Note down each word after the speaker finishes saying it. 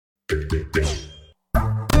Like,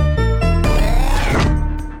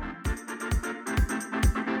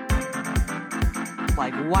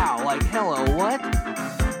 wow, like, hello, what?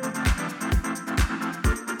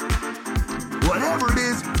 Whatever it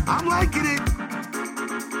is, I'm liking it.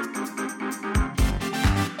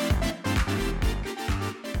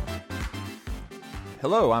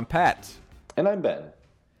 Hello, I'm Pat. And I'm Ben.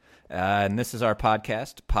 And this is our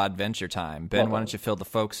podcast, Podventure Time. Ben, Welcome. why don't you fill the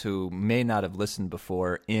folks who may not have listened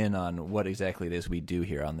before in on what exactly it is we do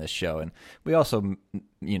here on this show? And we also,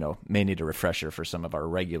 may need a refresher for some of our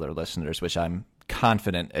regular listeners, which I'm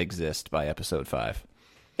confident exist by episode 5.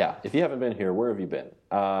 Yeah, if you haven't been here, where have you been?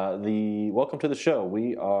 Welcome to the show.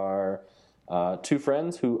 We are two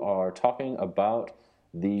friends who are talking about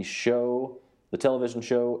the television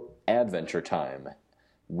show Adventure Time.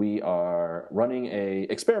 We are running a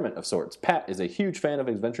experiment of sorts. Pat is a huge fan of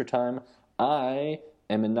Adventure Time. I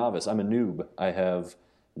am a novice. I'm a noob. I have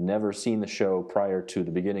never seen the show prior to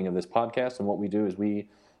the beginning of this podcast, and what we do is we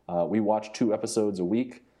watch 2 episodes a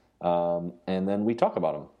week, and then we talk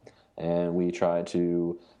about them. And we try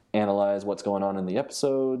to analyze what's going on in the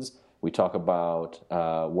episodes. We talk about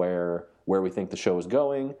where we think the show is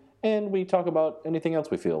going, and we talk about anything else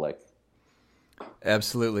we feel like.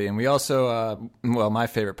 Absolutely. And we also, my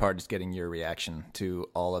favorite part is getting your reaction to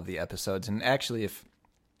all of the episodes. And actually, if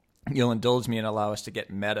you'll indulge me and allow us to get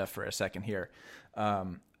meta for a second here,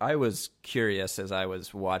 I was curious as I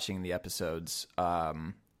was watching the episodes,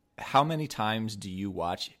 how many times do you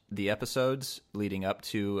watch the episodes leading up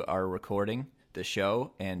to our recording the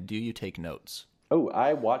show, and do you take notes? Oh,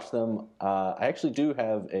 I watch them. I actually do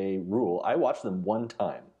have a rule. I watch them one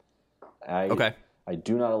time. Okay. I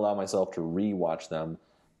do not allow myself to re-watch them,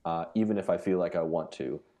 even if I feel like I want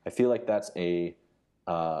to. I feel like that's a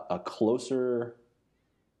closer,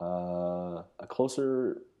 I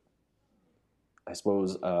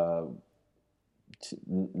suppose,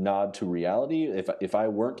 nod to reality. If I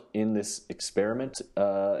weren't in this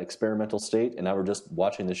experimental state and I were just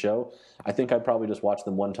watching the show, I think I'd probably just watch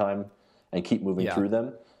them one time and keep moving through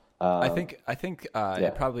them. I think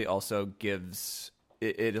it probably also gives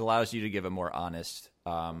it allows you to give a more honest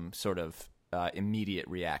sort of immediate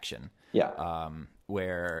reaction. Yeah.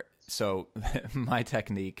 So my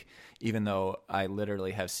technique, even though I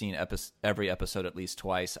literally have seen every episode at least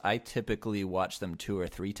twice, I typically watch them 2 or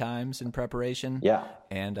 3 times in preparation. Yeah.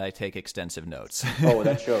 And I take extensive notes. Oh,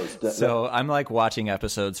 that shows. So I'm like watching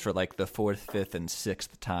episodes for like the 4th, 5th, and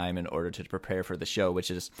 6th time in order to prepare for the show, which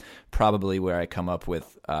is probably where I come up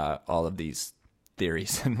with all of these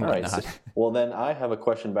theories and whatnot. Right. Well, then I have a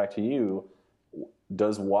question back to you.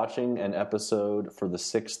 Does watching an episode for the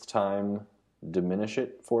 6th time diminish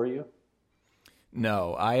it for you?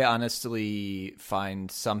 No, I honestly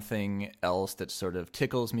find something else that sort of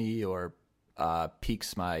tickles me or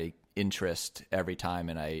piques my interest every time,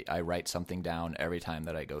 and I write something down every time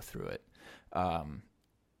that I go through it.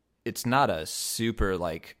 It's not a super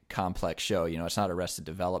complex show. It's not Arrested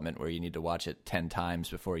Development where you need to watch it 10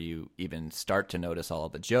 times before you even start to notice all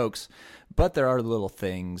of the jokes. But there are little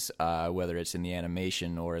things, whether it's in the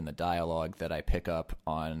animation or in the dialogue, that I pick up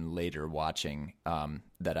on later watching,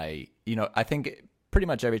 that I think pretty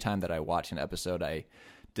much every time that I watch an episode, I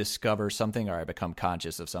discover something or I become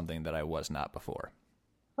conscious of something that I was not before.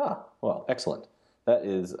 Ah, well, excellent. That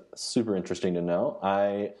is super interesting to know.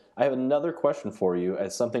 I have another question for you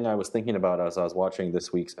as something I was thinking about as I was watching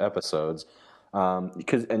this week's episodes,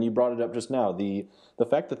 and you brought it up just now, the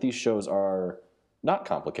fact that these shows are not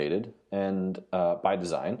complicated and by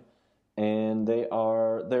design, and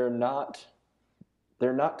they're not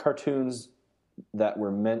cartoons that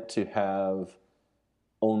were meant to have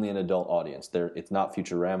only an adult audience. It's not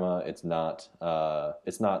Futurama. It's not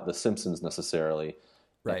The Simpsons necessarily.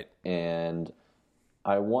 Right. And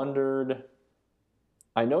I wondered,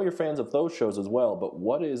 I know you're fans of those shows as well, but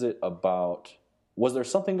what is it about? Was there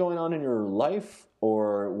something going on in your life,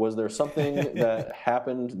 or was there something that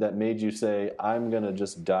happened that made you say, I'm going to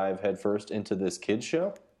just dive headfirst into this kids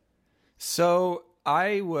show? So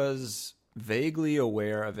I was vaguely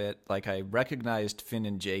aware of it. I recognized Finn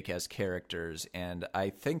and Jake as characters, and I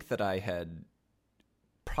think that I had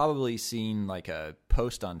probably seen a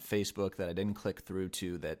post on Facebook that I didn't click through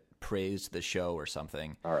to that praised the show or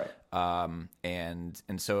something. All right. And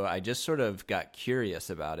so I just sort of got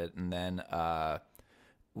curious about it. And then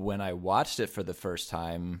when I watched it for the first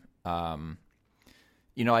time, I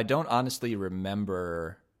don't honestly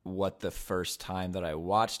remember what the first time that I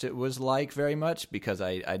watched it was like very much, because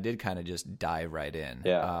I did kind of just dive right in.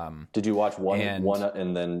 Yeah. Did you watch one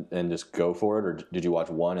and just go for it, or did you watch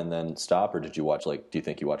one and then stop, or did you watch do you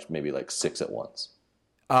think you watched maybe 6 at once?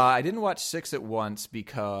 I didn't watch 6 at once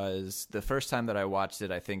because the first time that I watched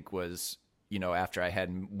it, I think was, after I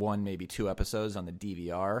had 1, maybe 2 episodes on the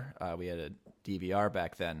DVR. We had a DVR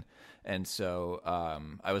back then. And so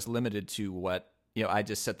I was limited to what, I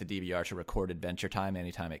just set the DVR to record Adventure Time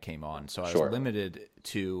anytime it came on. So I was limited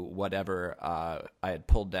to whatever I had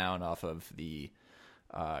pulled down off of the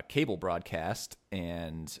cable broadcast.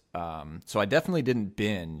 And so I definitely didn't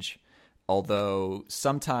binge. Although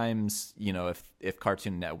sometimes, if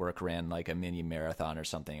Cartoon Network ran like a mini marathon or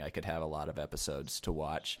something, I could have a lot of episodes to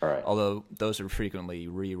watch. All right. Although those are frequently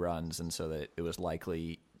reruns, and so that it was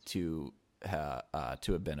likely to have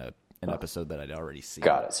been an episode that I'd already seen.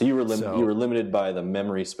 Got it. So you were limited by the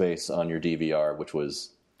memory space on your DVR, which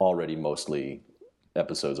was already mostly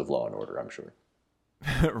episodes of Law and Order, I'm sure.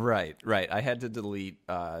 Right. I had to delete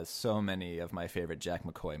so many of my favorite Jack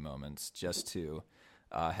McCoy moments just to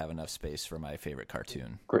have enough space for my favorite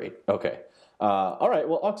cartoon. Great. Okay. All right.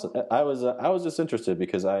 Well, excellent. I was just interested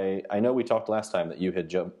because I know we talked last time that you had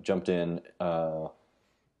jumped in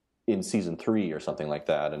season 3 or something like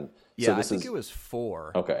that, and yeah, I think it was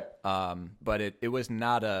 4. Okay. But it was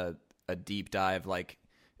not a deep dive. Like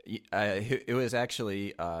it was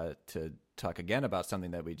actually to talk again about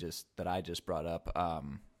something that I just brought up.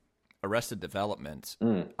 Arrested Development.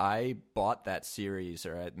 I bought that series,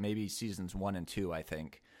 or maybe seasons 1 and 2, I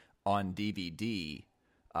think, on DVD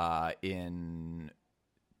in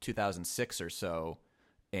 2006 or so,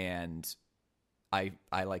 and I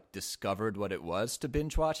like discovered what it was to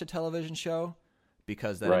binge watch a television show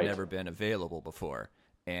because that had never been available before.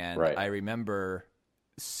 And I remember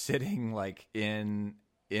sitting like in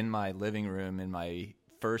my living room in my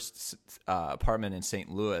first apartment in St.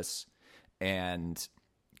 Louis, and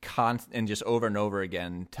just over and over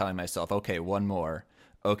again telling myself, okay, one more,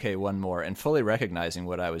 and fully recognizing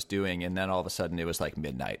what I was doing. And then all of a sudden it was like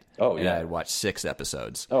midnight. Oh, and yeah. I had watched 6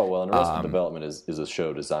 episodes. Oh, well, and Arrested Development is a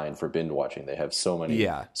show designed for binge watching. They have so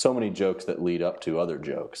many jokes that lead up to other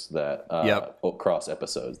jokes that cross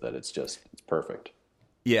episodes that it's perfect.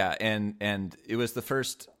 Yeah. And it was the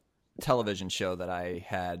first television show that I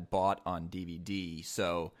had bought on DVD.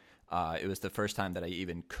 So it was the first time that I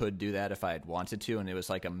even could do that if I had wanted to, and it was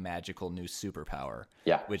like a magical new superpower.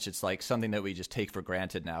 Yeah. Which it's like something that we just take for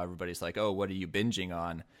granted now. Everybody's like, oh, what are you binging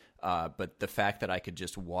on? But the fact that I could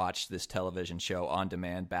just watch this television show on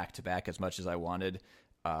demand back to back as much as I wanted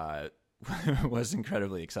was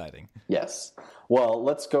incredibly exciting. Yes. Well,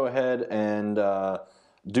 let's go ahead and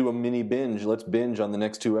do a mini binge. Let's binge on the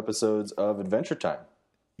next 2 episodes of Adventure Time.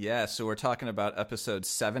 Yeah, so we're talking about episodes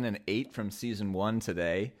 7 and 8 from season 1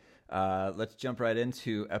 today. Let's jump right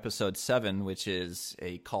into episode 7, which is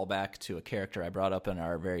a callback to a character I brought up in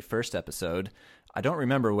our very first episode. I don't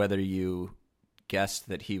remember whether you guessed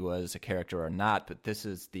that he was a character or not, but this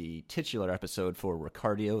is the titular episode for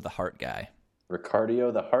Ricardio the Heart Guy.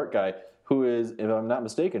 Ricardio the Heart Guy, who is, if I'm not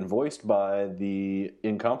mistaken, voiced by the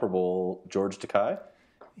incomparable George Takei.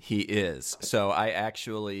 He is. So I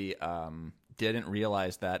actually didn't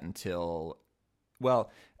realize that until,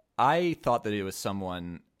 well, I thought that it was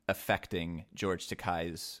someone affecting George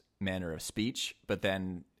Takei's manner of speech, but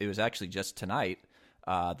then it was actually just tonight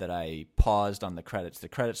that I paused on the credits. The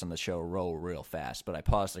credits on the show roll real fast, but I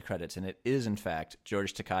paused the credits, and it is, in fact,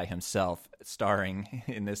 George Takei himself starring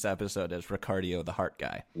in this episode as Ricardio the Heart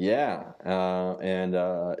Guy. Yeah,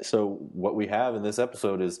 so what we have in this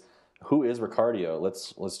episode is, who is Ricardio?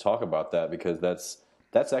 Let's talk about that, because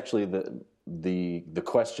that's actually the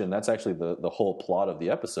question. That's actually the whole plot of the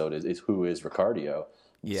episode is who is Ricardio?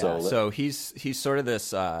 Yeah, so he's sort of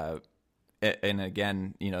this, and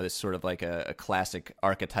again, this sort of like a classic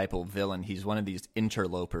archetypal villain. He's one of these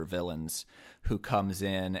interloper villains who comes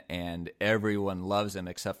in and everyone loves him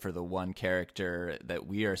except for the one character that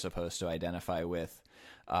we are supposed to identify with,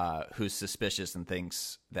 who's suspicious and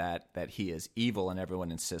thinks that he is evil, and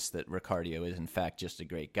everyone insists that Ricardio is in fact just a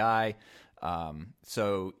great guy.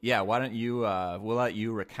 So yeah, why don't you, we'll let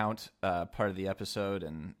you recount, part of the episode.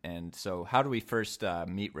 And so how do we first,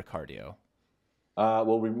 meet Ricardio?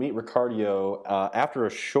 Well, we meet Ricardio, after a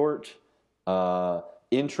short,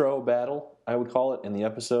 intro battle, I would call it, in the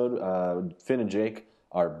episode. Finn and Jake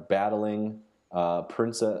are battling,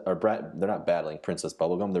 they're not battling Princess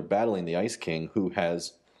Bubblegum. They're battling the Ice King, who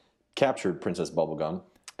has captured Princess Bubblegum.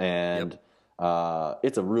 And,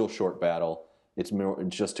 it's a real short battle. It's more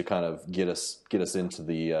just to kind of get us into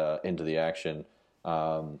the action.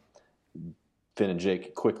 Finn and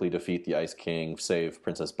Jake quickly defeat the Ice King, save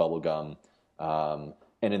Princess Bubblegum, and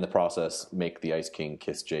in the process make the Ice King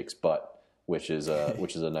kiss Jake's butt, which is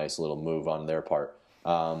a nice little move on their part.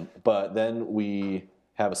 But then we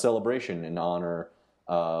have a celebration in honor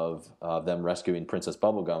of them rescuing Princess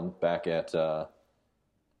Bubblegum back at.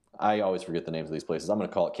 I always forget the names of these places. I'm going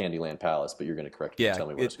to call it Candyland Palace, but you're going to correct me and tell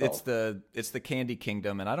me what it's called. It's the Candy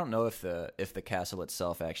Kingdom, and I don't know if the castle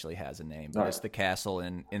itself actually has a name, but it's the castle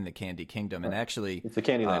in the Candy Kingdom, and actually it's the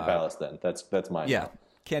Candyland Palace. Then that's mine. Yeah,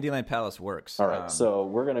 Candyland Palace works. All right, so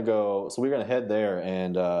we're going to go. So we're going to head there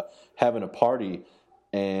and having a party,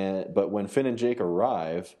 but when Finn and Jake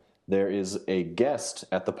arrive, there is a guest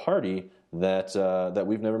at the party that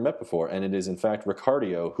we've never met before, and it is in fact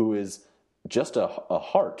Ricardio, who is just a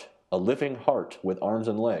heart, a living heart with arms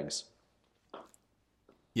and legs.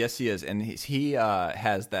 Yes, he is, and he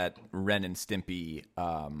has that Ren and Stimpy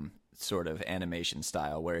sort of animation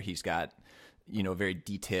style where he's got very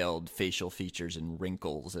detailed facial features and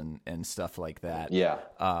wrinkles and stuff like that. Yeah.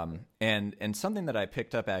 And something that I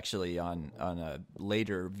picked up actually on a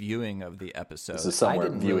later viewing of the episode. This is somewhere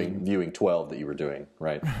viewing 12 that you were doing,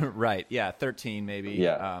 right? Right. Yeah, 13 maybe.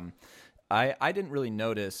 Yeah. I didn't really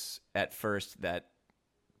notice at first that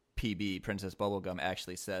PB, Princess Bubblegum,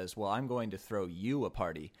 actually says, well, I'm going to throw you a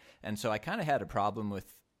party. And so I kind of had a problem with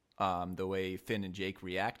the way Finn and Jake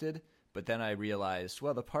reacted. But then I realized,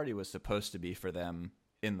 well, the party was supposed to be for them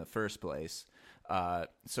in the first place.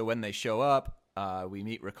 So when they show up, we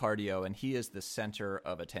meet Ricardio, and he is the center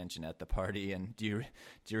of attention at the party. And do you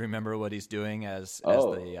remember what he's doing as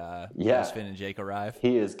Finn and Jake arrive?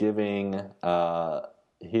 He is giving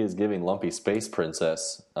Lumpy Space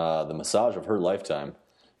Princess the massage of her lifetime.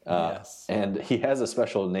 Yes. And he has a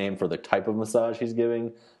special name for the type of massage he's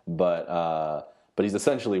giving, but he's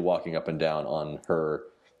essentially walking up and down on her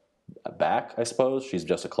back, I suppose. She's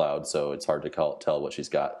just a cloud, so it's hard to tell what she's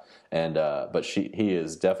got. And but he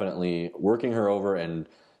is definitely working her over, and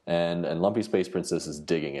Lumpy Space Princess is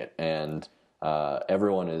digging it, and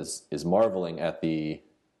everyone is marveling at the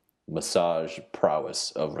massage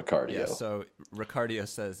prowess of Ricardio. Yeah, so Ricardio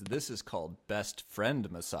says this is called best friend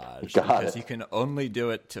massage because you can only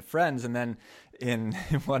do it to friends. And then in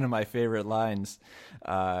one of my favorite lines,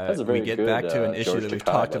 we get back to an issue that we've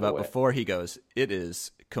talked about before. He goes, "It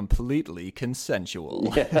is completely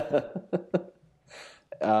consensual." Yeah,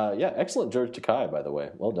 excellent George Takei, by the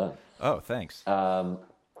way. Well done. Oh, thanks. So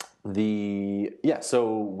we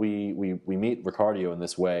meet Ricardio in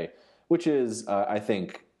this way, which is, I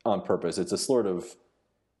think, on purpose. It's a sort of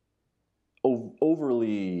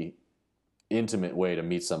overly intimate way to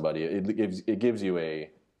meet somebody. It gives you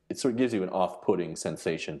an off-putting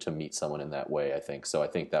sensation to meet someone in that way, I think. So I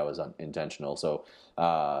think that was intentional. So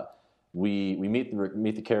we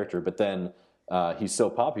meet the character, but then he's so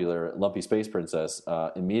popular, Lumpy Space Princess,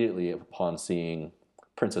 immediately upon seeing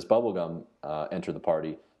Princess Bubblegum enter the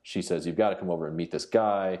party, she says, "You've got to come over and meet this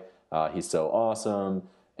guy. He's so awesome."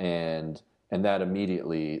 And that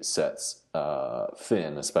immediately sets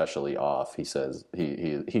Finn especially off. He says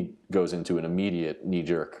he goes into an immediate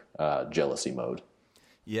knee-jerk jealousy mode.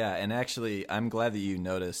 Yeah, and actually, I'm glad that you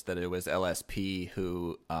noticed that it was LSP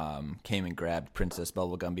who came and grabbed Princess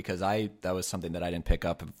Bubblegum, because that was something that I didn't pick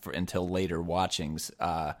up until later watchings,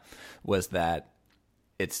 was that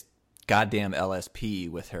it's goddamn LSP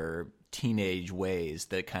with her teenage ways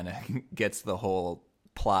that kind of gets the whole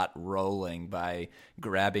plot rolling by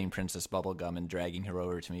grabbing Princess Bubblegum and dragging her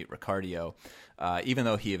over to meet Ricardio. Even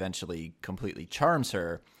though he eventually completely charms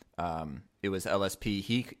her, it was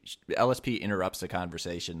LSP. LSP interrupts the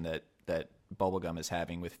conversation that Bubblegum is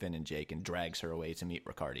having with Finn and Jake and drags her away to meet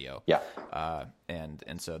Ricardio. Yeah.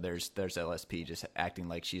 And so there's LSP just acting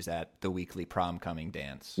like she's at the weekly prom-coming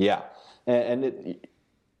dance. Yeah. And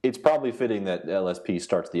it's probably fitting that LSP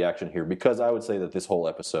starts the action here, because I would say that this whole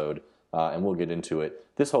episode, and we'll get into it,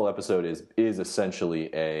 this whole episode is essentially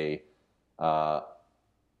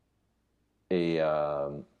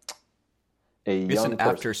It's an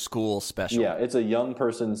after-school special. Yeah, it's a young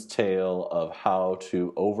person's tale of how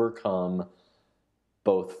to overcome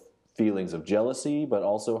both feelings of jealousy, but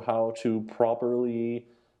also how to properly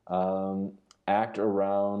act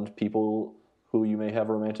around people who you may have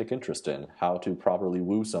a romantic interest in, how to properly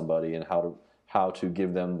woo somebody, and how to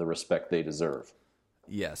give them the respect they deserve.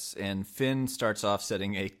 Yes, and Finn starts off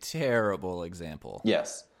setting a terrible example.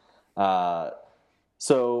 Yes.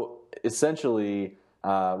 So essentially,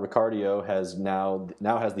 Ricardio has now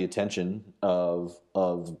has the attention of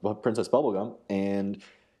Princess Bubblegum, and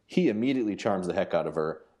he immediately charms the heck out of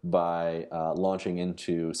her by launching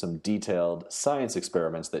into some detailed science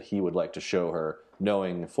experiments that he would like to show her,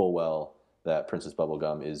 knowing full well that Princess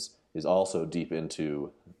Bubblegum is also deep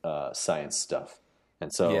into science stuff.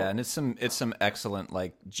 And so yeah, and it's some excellent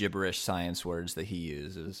like gibberish science words that he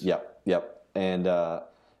uses. Yep.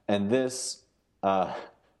 And this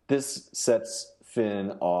sets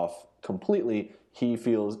Finn off completely. he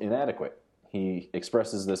feels inadequate. He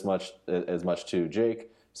expresses this much as much to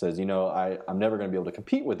Jake, says, I'm never going to be able to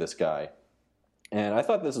compete with this guy. And I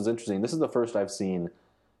thought this was interesting. This is the first I've seen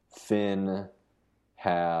Finn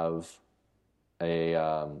have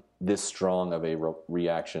this strong of a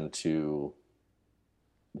reaction to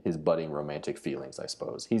his budding romantic feelings, I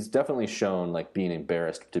suppose. He's definitely shown like being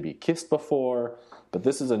embarrassed to be kissed before, but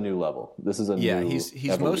this is a new level. This is a new he's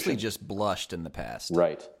evolution. Mostly just blushed in the past.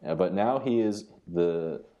 Right. But now he is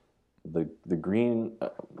the green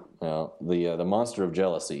the monster of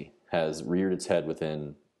jealousy has reared its head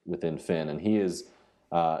within Finn, and he's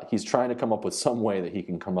trying to come up with some way that he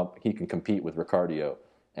can compete with Ricardio,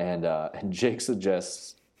 and Jake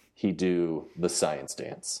suggests he do the science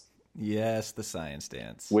dance. Yes, the science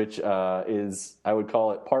dance, which is, I would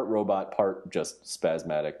call it part robot, part just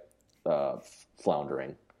spasmodic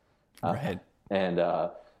floundering. Right. And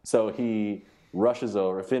so Finn rushes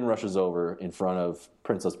over in front of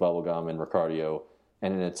Princess Bubblegum and Ricardio,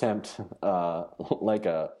 and in an attempt, like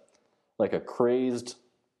a crazed,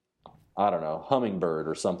 I don't know, hummingbird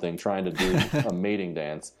or something, trying to do a mating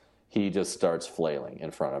dance, he just starts flailing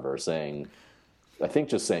in front of her, saying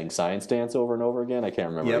science dance over and over again. I can't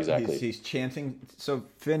remember exactly. He's chanting. So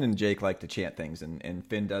Finn and Jake like to chant things, and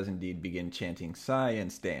Finn does indeed begin chanting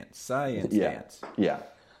science dance, dance. Yeah.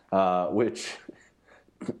 Which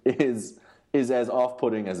is as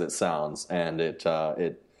off-putting as it sounds, and it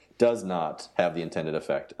does not have the intended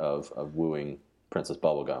effect of wooing Princess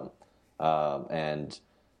Bubblegum. And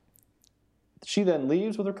she then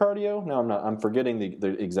leaves with Ricardio. Now I'm forgetting the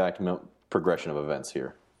exact progression of events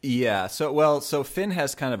here. Yeah, so Finn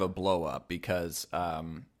has kind of a blow up because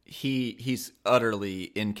he's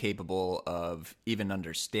utterly incapable of even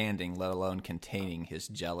understanding, let alone containing his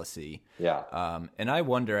jealousy. Yeah. And I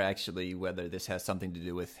wonder actually whether this has something to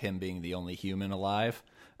do with him being the only human alive,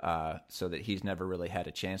 so that he's never really had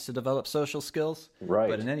a chance to develop social skills. Right.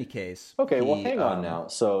 But in any case, okay. Well, hang on now.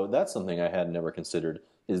 So that's something I had never considered.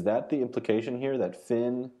 Is that the implication here, that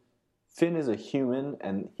Finn is a human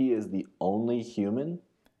and he is the only human?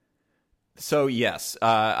 So yes,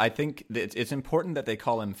 I think that it's important that they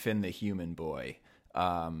call him Finn the Human Boy.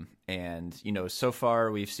 And, so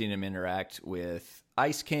far we've seen him interact with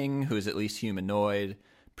Ice King, who is at least humanoid.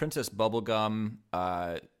 Princess Bubblegum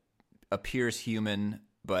appears human,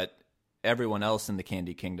 but everyone else in the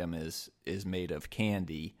Candy Kingdom is made of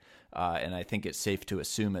candy. And I think it's safe to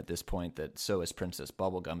assume at this point that so is Princess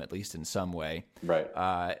Bubblegum, at least in some way. Right.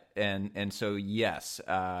 And so, yes,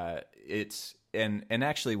 it's... And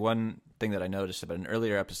actually, one thing that I noticed about an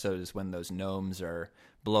earlier episode is when those gnomes are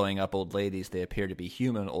blowing up old ladies, they appear to be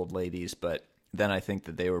human old ladies, but then I think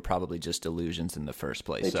that they were probably just illusions in the first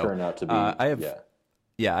place. They turn out to be,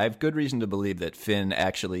 I have good reason to believe that Finn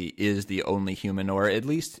actually is the only human, or at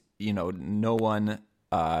least, no one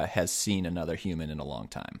has seen another human in a long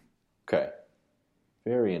time. Okay.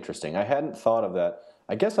 Very interesting. I hadn't thought of that.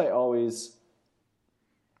 I guess I'm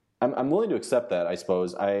willing to accept that, I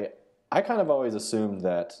suppose. I kind of always assumed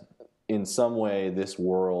that in some way this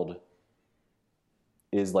world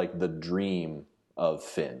is like the dream of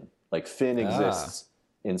Finn. Like Finn exists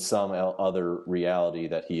in some other reality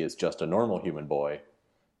that he is just a normal human boy,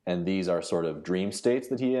 and these are sort of dream states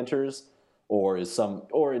that he enters, or in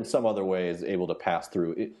some other way is able to pass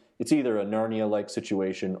through. It's either a Narnia-like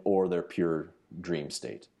situation or their pure dream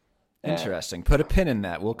state. Interesting. Put a pin in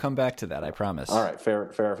that. We'll come back to that, I promise. All right,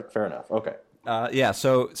 fair enough. Okay.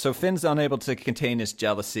 So Finn's unable to contain his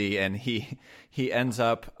jealousy, and he ends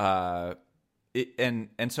up, and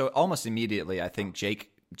so almost immediately, I think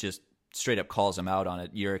Jake just straight up calls him out on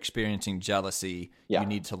it. You're experiencing jealousy. Yeah. You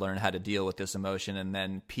need to learn how to deal with this emotion. And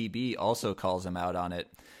then PB also calls him out on it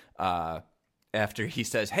after he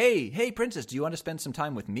says, "Hey, princess, do you want to spend some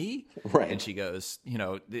time with me?" Right. And she goes,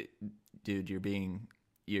 "Dude,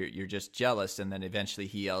 you're just jealous." And then eventually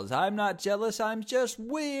he yells, "I'm not jealous, I'm just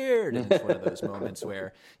weird." And it's one of those moments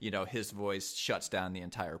where, his voice shuts down the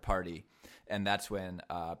entire party. And that's when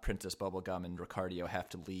Princess Bubblegum and Ricardio have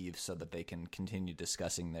to leave so that they can continue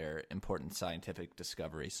discussing their important scientific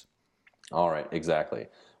discoveries. All right, exactly.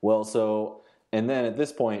 Well, and then at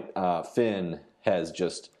this point, Finn has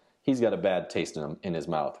he's got a bad taste in his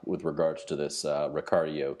mouth with regards to this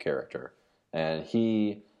Ricardio character. And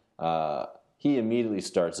he immediately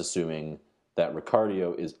starts assuming that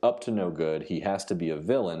Ricardio is up to no good. He has to be a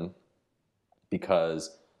villain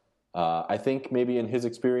because I think maybe in his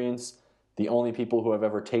experience, the only people who have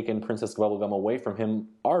ever taken Princess Bubblegum away from him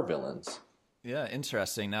are villains. Yeah,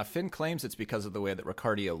 interesting. Now, Finn claims it's because of the way that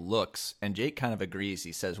Ricardio looks, and Jake kind of agrees.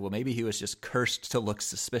 He says, well, maybe he was just cursed to look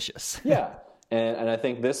suspicious. Yeah, And I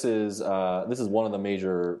think this is one of the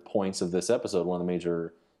major points of this episode. One of the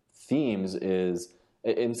major themes is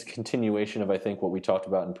in continuation of, I think, what we talked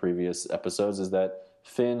about in previous episodes, is that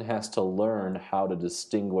Finn has to learn how to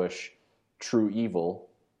distinguish true evil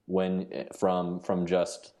from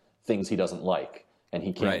just things he doesn't like, and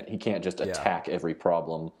he can't just attack every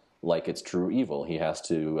problem like it's true evil. He has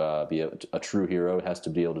to be a true hero. Has to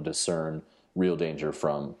be able to discern real danger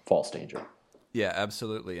from false danger. Yeah,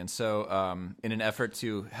 absolutely. And so in an effort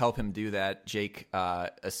to help him do that, Jake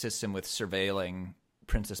assists him with surveilling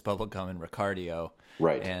Princess Bubblegum and Ricardio.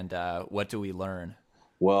 Right. And what do we learn?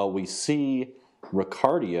 Well, we see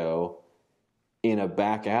Ricardio in a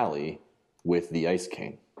back alley with the Ice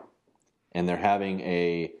King, and they're having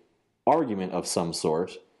a argument of some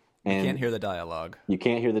sort. And you can't hear the dialogue. You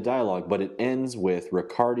can't hear the dialogue, but it ends with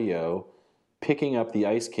Ricardio picking up the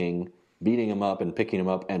Ice King, beating him up and picking him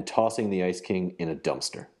up, and tossing the Ice King in a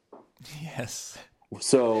dumpster. Yes.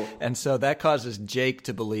 So that causes Jake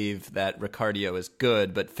to believe that Ricardio is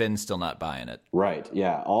good, but Finn's still not buying it. Right,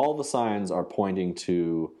 yeah. All the signs are pointing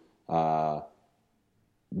to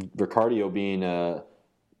Ricardio being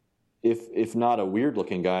if not a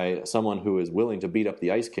weird-looking guy, someone who is willing to beat up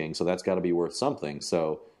the Ice King, so that's got to be worth something.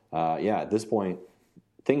 So, at this point,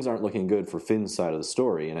 things aren't looking good for Finn's side of the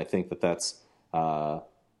story, and I think that's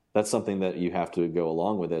something that you have to go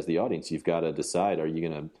along with as the audience. You've got to decide: are you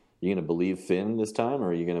gonna believe Finn this time, or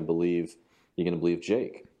are you gonna believe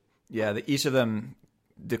Jake? Yeah, each of them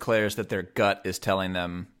declares that their gut is telling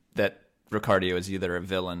them that Ricardio is either a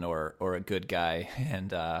villain or a good guy,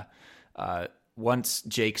 and once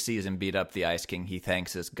Jake sees him beat up the Ice King, he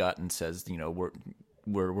thanks his gut and says,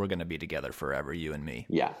 we're going to be together forever, you and me.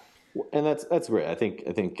 Yeah, and that's great. I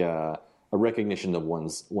think a recognition of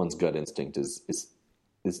one's gut instinct is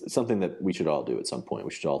something that we should all do at some point.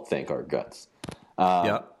 We should all thank our guts.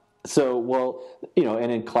 Yeah. So, well,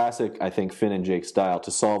 and in classic, I think, Finn and Jake style,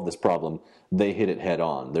 to solve this problem, they hit it head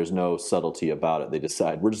on. There's no subtlety about it. They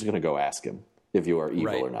decide, we're just going to go ask him if you are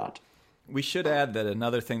evil or not. We should add that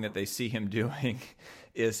another thing that they see him doing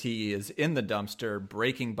is he is in the dumpster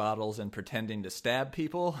breaking bottles and pretending to stab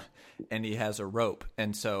people, and he has a rope.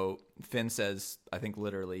 And so Finn says, I think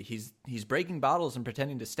literally, he's breaking bottles and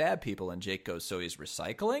pretending to stab people, and Jake goes, so he's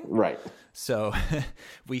recycling? Right. So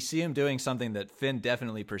we see him doing something that Finn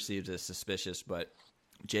definitely perceives as suspicious, but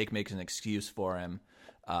Jake makes an excuse for him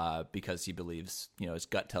because he believes, his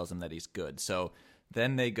gut tells him that he's good. So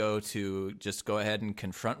then they go ahead and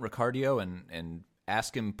confront Ricardio and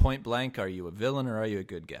ask him point blank, are you a villain or are you a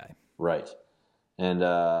good guy? Right. And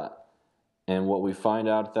what we find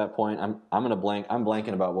out at that point, I'm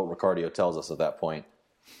blanking about what Ricardio tells us at that point.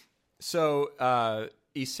 So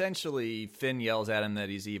essentially Finn yells at him that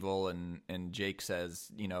he's evil, and Jake says,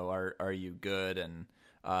 are you good? And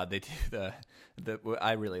they do the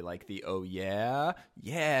I really like the oh yeah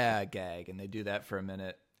gag, and they do that for a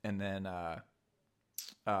minute, and then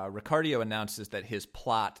Ricardio announces that his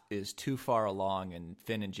plot is too far along and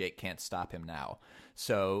Finn and Jake can't stop him now.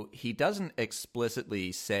 So he doesn't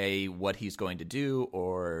explicitly say what he's going to do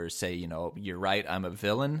or say, you're right, I'm a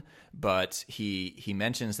villain, but he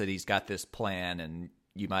mentions that he's got this plan and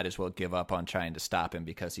you might as well give up on trying to stop him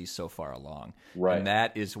because he's so far along. Right. And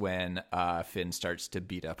that is when Finn starts to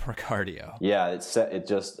beat up Ricardio. Yeah,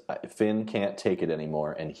 Finn can't take it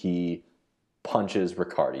anymore, and he punches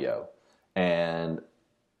Ricardio. And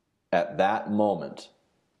at that moment,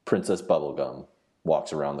 Princess Bubblegum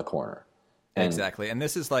walks around the corner. Exactly. And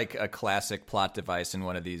this is like a classic plot device in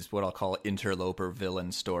one of these, what I'll call interloper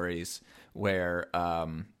villain stories, where,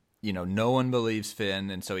 no one believes Finn,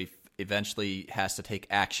 and so he eventually has to take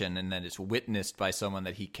action, and then it's witnessed by someone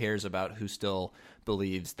that he cares about who still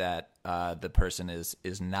believes that the person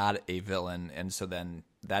is not a villain. And so then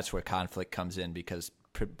that's where conflict comes in, because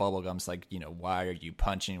Bubblegum's like, why are you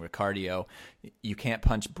punching Ricardio? You can't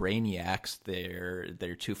punch brainiacs.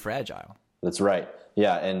 They're too fragile. That's right.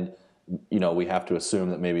 Yeah, and we have to assume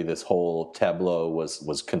that maybe this whole tableau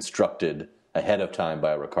was constructed ahead of time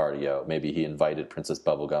by Ricardio. Maybe he invited Princess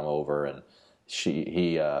Bubblegum over, and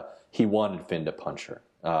he wanted Finn to punch her.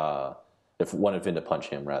 Wanted Finn to punch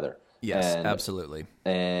him, rather. Yes, absolutely.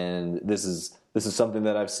 And this is something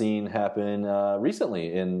that I've seen happen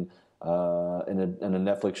recently in a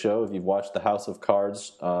Netflix show. If you've watched the House of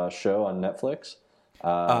Cards show on Netflix,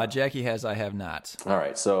 Jackie has. I have not. All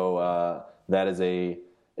right, so that is a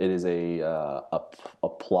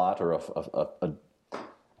plot or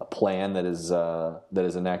a plan that is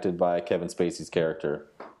enacted by Kevin Spacey's character,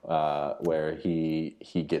 where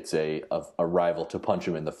he gets a rival to punch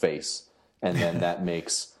him in the face, and then that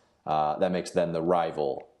makes then the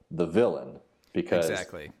rival the villain, because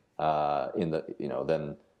exactly. in the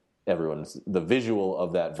then the visual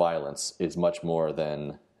of that violence is much greater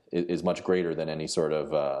than any sort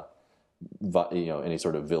of any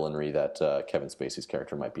sort of villainry that Kevin Spacey's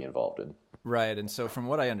character might be involved in. Right, and so from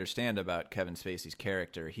what I understand about Kevin Spacey's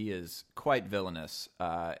character, he is quite villainous,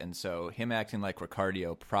 and so him acting like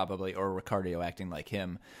Ricardio probably, or Ricardio acting like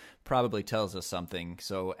him, probably tells us something.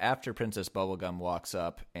 So after Princess Bubblegum walks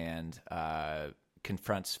up and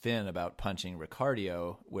confronts Finn about punching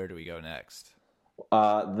Ricardio, where do we go next?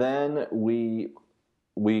 Then we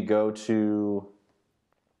go to...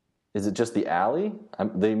 Is it just the alley?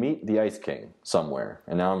 They meet the Ice King somewhere,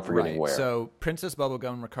 and now I'm forgetting where. So Princess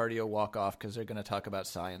Bubblegum and Ricardio walk off because they're going to talk about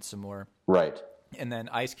science some more. Right. And then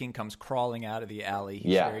Ice King comes crawling out of the alley.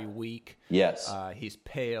 He's very weak. Yes. He's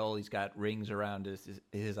pale. He's got rings around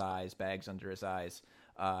his eyes, bags under his eyes.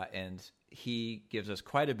 And he gives us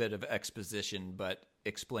quite a bit of exposition, but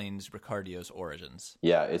explains Ricardio's origins.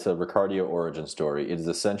 Yeah, it's a Ricardio origin story. It is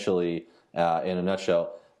essentially, in a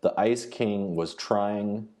nutshell, the Ice King was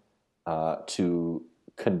trying to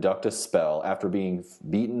conduct a spell after being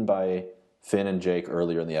beaten by Finn and Jake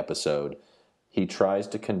earlier in the episode. He tries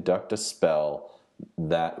to conduct a spell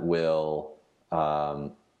that will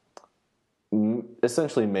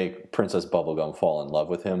essentially make Princess Bubblegum fall in love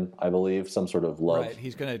with him, I believe. Some sort of love. Right,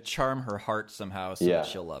 he's going to charm her heart somehow so that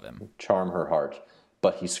she'll love him. Charm her heart.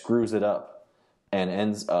 But he screws it up and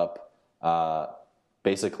ends up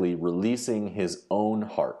basically releasing his own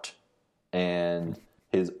heart. And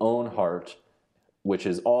his own heart, which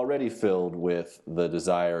is already filled with the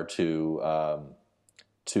desire to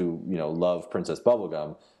love Princess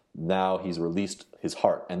Bubblegum, now he's released his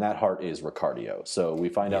heart, and that heart is Ricardio. So we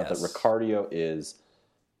find out that Ricardio is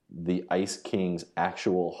the Ice King's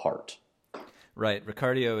actual heart. Right,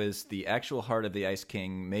 Ricardio is the actual heart of the Ice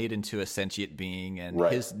King, made into a sentient being, and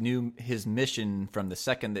his mission from the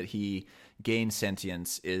second that he gains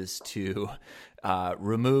sentience is to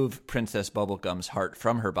remove Princess Bubblegum's heart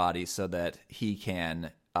from her body so that he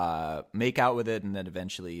can make out with it and then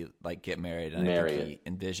eventually get married. And I think he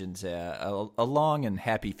envisions a long and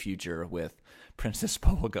happy future with Princess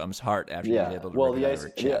Bubblegum's heart after he's able to rip it out of her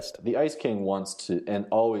chest. The Ice King wants to, and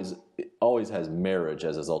always has marriage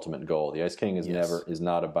as his ultimate goal. The Ice King is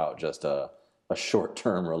not about just a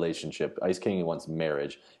short-term relationship. Ice King wants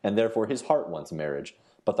marriage, and therefore his heart wants marriage.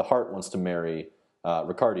 But the heart wants to marry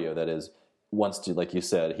Ricardio. That is, wants to, like you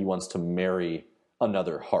said, he wants to marry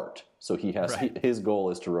another heart. So he has his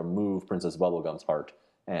goal is to remove Princess Bubblegum's heart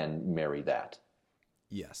and marry that.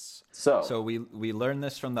 Yes. So we learn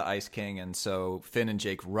this from the Ice King, and so Finn and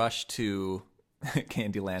Jake rush to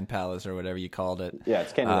Candyland Palace or whatever you called it. Yeah,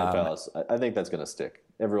 it's Candyland Palace. I think that's going to stick.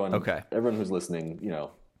 Everyone who's listening,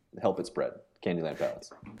 help it spread. Candyland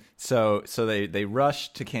Palace. So they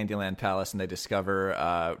rush to Candyland Palace and they discover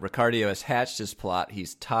Ricardio has hatched his plot.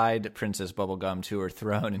 He's tied Princess Bubblegum to her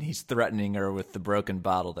throne and he's threatening her with the broken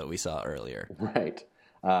bottle that we saw earlier. Right.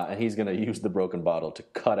 And he's going to use the broken bottle to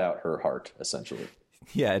cut out her heart, essentially.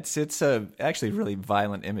 Yeah, it's actually really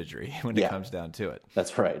violent imagery when it comes down to it.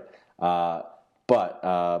 That's right.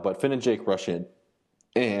 But Finn and Jake rush in,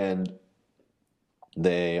 and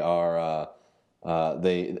they are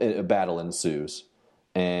a battle ensues,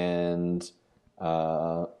 and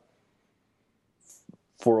for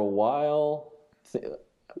a while,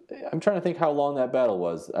 I'm trying to think how long that battle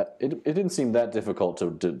was. It didn't seem that difficult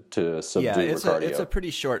to subdue Ricardio. It's a pretty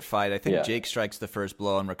short fight. I think Jake strikes the first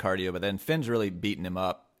blow on Ricardio, but then Finn's really beating him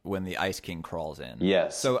up when the Ice King crawls in.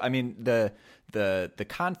 Yes. So I mean the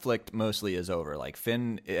conflict mostly is over. Like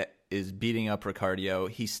Finn is beating up Ricardio.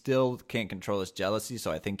 He still can't control his jealousy,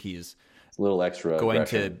 so I think he's a little extra going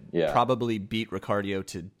to probably beat Ricardio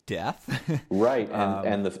to death. Right,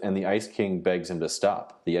 and the Ice King begs him to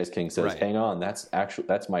stop. The Ice King says, "Hang on, that's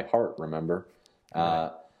my heart, remember?"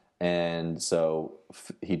 And so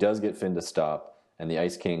he does get Finn to stop, and the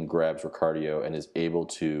Ice King grabs Ricardio and is able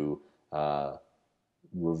to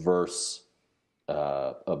reverse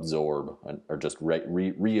absorb or just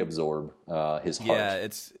reabsorb his heart. Yeah,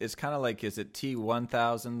 it's kind of like, is it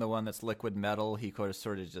T-1000, the one that's liquid metal? He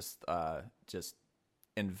sort of just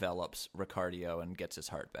envelops Ricardio and gets his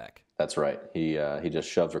heart back. That's right. He just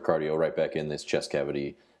shoves Ricardio right back in this chest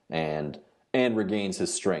cavity and regains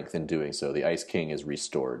his strength in doing so. The Ice King is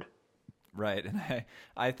restored. Right, and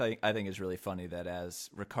I think it's really funny that as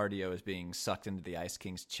Ricardio is being sucked into the Ice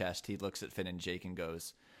King's chest, he looks at Finn and Jake and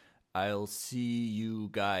goes, "I'll see you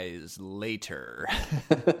guys later."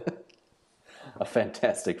 A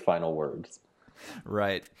fantastic final words.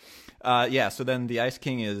 Right. So then the Ice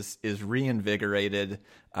King is reinvigorated,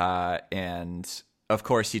 and of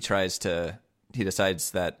course he decides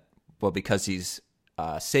that, well, because he's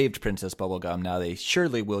saved Princess Bubblegum. Now they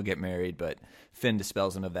surely will get married, but Finn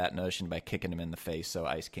dispels him of that notion by kicking him in the face, so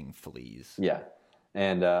Ice King flees. Yeah,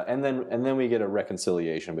 and then we get a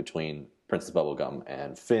reconciliation between Princess Bubblegum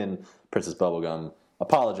and Finn. Princess Bubblegum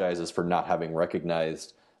apologizes for not having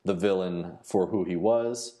recognized the villain for who he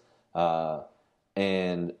was,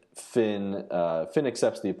 and Finn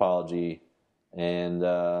accepts the apology, and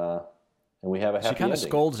we have a happy ending. She kind of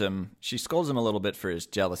scolds him. She scolds him a little bit for his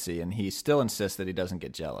jealousy, and he still insists that he doesn't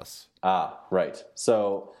get jealous. Ah, right.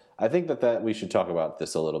 So I think that we should talk about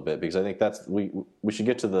this a little bit, because I think that's we should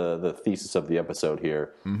get to the thesis of the episode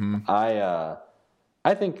here. Mm-hmm.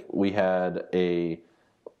 I think we had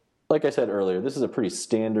like I said earlier, this is a pretty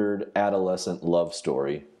standard adolescent love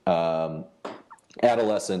story,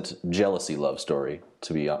 adolescent jealousy love story,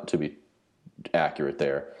 to be accurate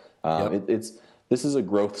there. Yep. This is a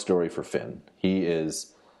growth story for Finn.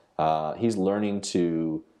 He's learning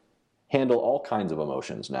to handle all kinds of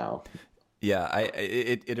emotions now. Yeah,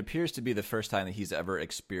 it appears to be the first time that he's ever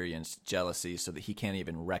experienced jealousy, so that he can't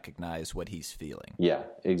even recognize what he's feeling. Yeah,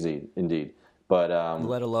 indeed. But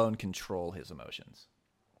let alone control his emotions.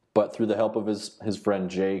 But through the help of his friend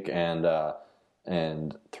Jake and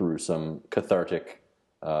through some cathartic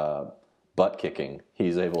butt kicking,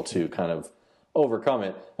 he's able to kind of overcome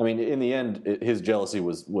it. I mean, in the end, his jealousy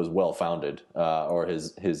was well founded, or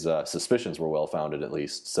his suspicions were well founded at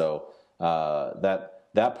least. So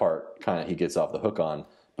that part kind of he gets off the hook on.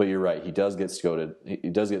 But you're right, he does get scolded. He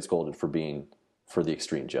does get scolded for the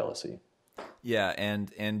extreme jealousy. Yeah,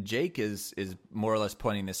 and Jake is more or less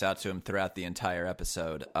pointing this out to him throughout the entire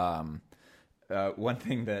episode. One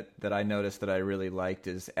thing that I noticed that I really liked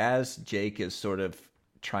is, as Jake is sort of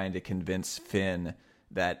trying to convince Finn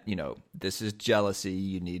that, this is jealousy,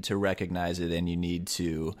 you need to recognize it, and you need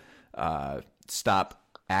to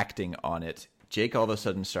stop acting on it, Jake all of a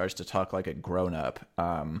sudden starts to talk like a grown-up.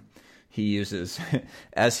 He uses,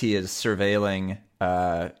 as he is surveilling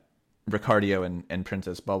Ricardio and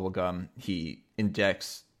Princess Bubblegum, he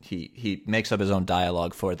makes up his own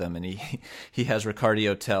dialogue for them, and he has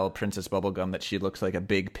Ricardio tell Princess Bubblegum that she looks like a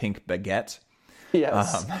big pink baguette.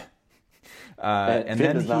 Yes. And Finn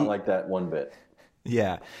then does not like that one bit.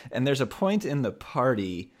 Yeah, and there's a point in the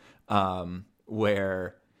party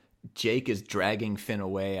where Jake is dragging Finn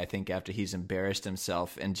away, I think, after he's embarrassed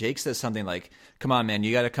himself, and Jake says something like, "Come on, man,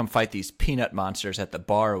 you got to come fight these peanut monsters at the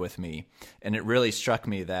bar with me." And it really struck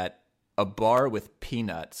me that a bar with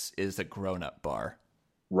peanuts is a grown-up bar.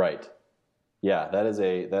 Right. Yeah, that is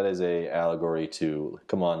a allegory to,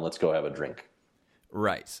 come on, let's go have a drink.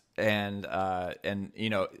 Right. And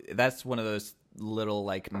that's one of those little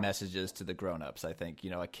like messages to the grown-ups, I think.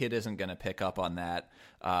 A kid isn't going to pick up on that,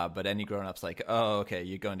 but any grown-up's like, "Oh, okay,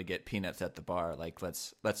 you're going to get peanuts at the bar. Like,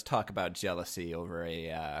 let's talk about jealousy over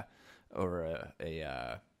a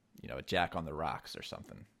Jack on the Rocks or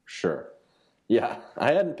something." Sure. Yeah,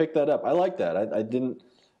 I hadn't picked that up. I like that. I didn't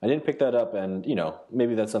pick that up, and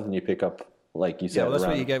maybe that's something you pick up, like you said. Yeah, well, that's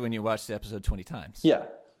what you get when you watch the episode 20 times. Yeah.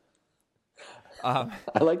 I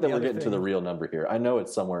like that we're getting to the real number here. I know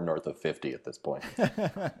it's somewhere north of 50 at this point.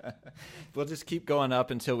 We'll just keep going up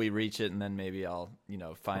until we reach it, and then maybe I'll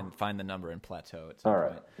find the number and plateau at some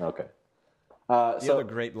point. Okay. The other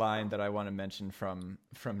great line that I want to mention from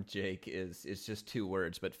Jake is just two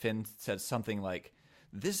words, but Finn said something like,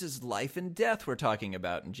 "This is life and death we're talking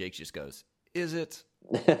about," and Jake just goes, "Is it?"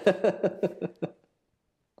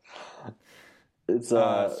 Those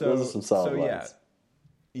are some solid lines.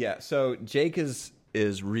 Yeah, so Jake is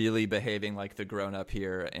really behaving like the grown-up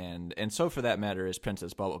here, and so for that matter is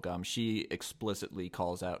Princess Bubblegum. She explicitly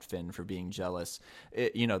calls out Finn for being jealous.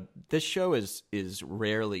 This show is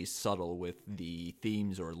rarely subtle with the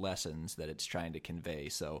themes or lessons that it's trying to convey,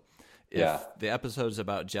 so if the episode's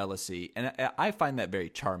about jealousy, and I find that very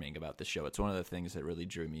charming about the show. It's one of the things that really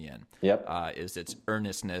drew me in. Yep. Is its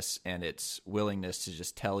earnestness and its willingness to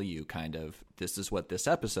just tell you kind of, this is what this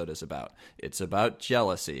episode is about. It's about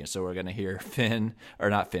jealousy. So we're going to hear we're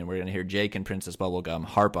going to hear Jake and Princess Bubblegum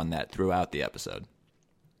harp on that throughout the episode.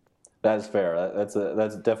 That is fair.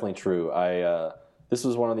 That's definitely true. This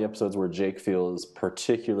was one of the episodes where Jake feels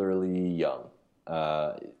particularly young.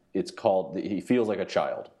 He feels like a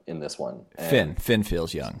child in this one. Finn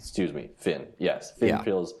feels young. Excuse me, Finn. Yes, Finn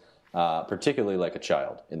feels particularly like a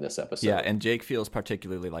child in this episode. Yeah, and Jake feels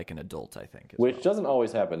particularly like an adult, I think. Which doesn't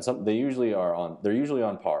always happen. They're usually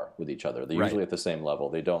on par with each other. They're usually at the same level.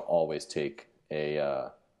 They don't always take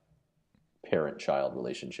a parent-child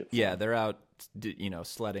relationship. Yeah, they're out,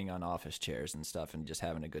 sledding on office chairs and stuff, and just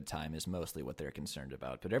having a good time is mostly what they're concerned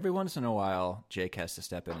about. But every once in a while, Jake has to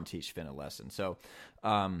step in and teach Finn a lesson. So,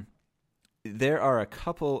 there are a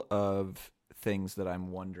couple of things that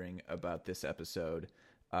I'm wondering about this episode.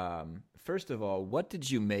 First of all, what did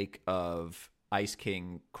you make of Ice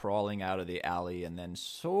King crawling out of the alley and then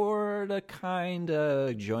sorta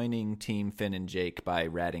kinda joining Team Finn and Jake by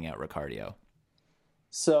ratting out Ricardio?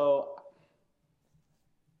 So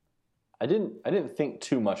I didn't think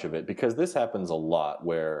too much of it, because this happens a lot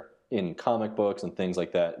where in comic books and things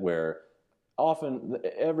like that, where often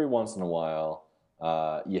every once in a while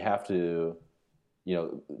you have to,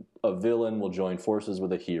 a villain will join forces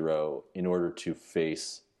with a hero in order to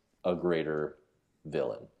face a greater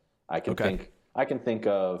villain. I can think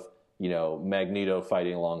of, Magneto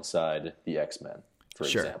fighting alongside the X-Men, for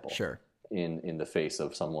example. Sure. In the face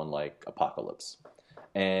of someone like Apocalypse.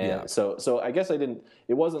 And so I guess it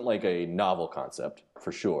wasn't like a novel concept,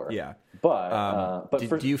 for sure. Yeah. But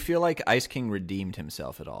do you feel like Ice King redeemed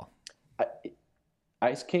himself at all?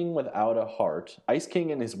 Ice King without a heart, Ice King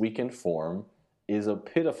in his weakened form is a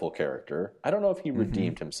pitiful character. I don't know if he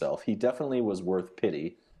redeemed himself. He definitely was worth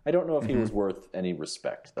pity. I don't know if he was worth any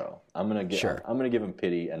respect, though. I'm gonna give him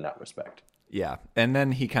pity and not respect. Yeah, and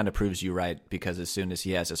then he kind of proves you right, because as soon as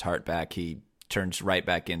he has his heart back, he turns right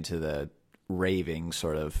back into the raving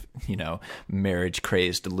sort of, marriage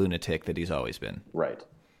crazed lunatic that he's always been. Right.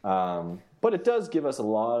 But it does give us a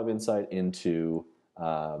lot of insight into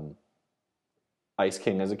Ice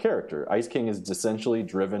King as a character. Ice King is essentially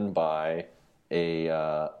driven by a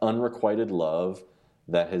unrequited love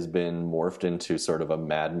that has been morphed into sort of a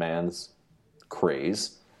madman's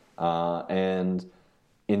craze. And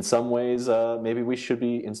in some ways, maybe we should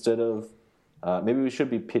be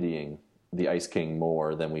pitying the Ice King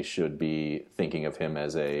more than we should be thinking of him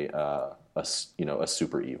as a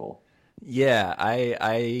super evil. Yeah,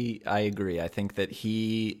 I agree. I think that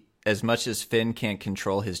he, as much as Finn can't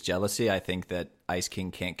control his jealousy, I think that Ice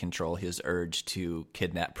King can't control his urge to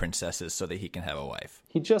kidnap princesses so that he can have a wife.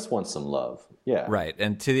 He just wants some love. Yeah. Right.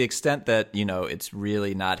 And to the extent that, it's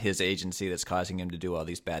really not his agency that's causing him to do all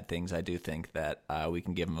these bad things, I do think that we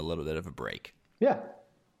can give him a little bit of a break. Yeah.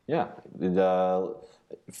 Yeah.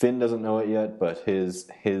 Finn doesn't know it yet, but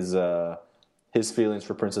his feelings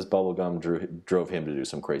for Princess Bubblegum drove him to do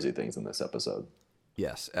some crazy things in this episode.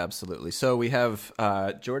 Yes, absolutely. So we have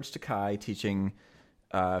George Takei teaching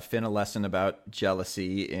Finn a lesson about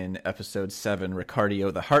jealousy in episode 7,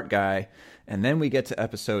 Ricardio the Heart Guy, and then we get to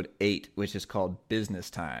episode 8, which is called Business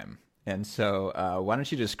Time. And so why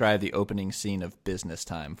don't you describe the opening scene of Business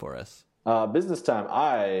Time for us? Business Time,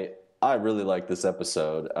 I really like this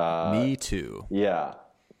episode. Me too. Yeah.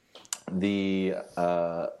 The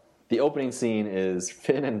opening scene is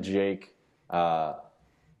Finn and Jake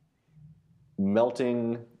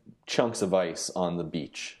melting chunks of ice on the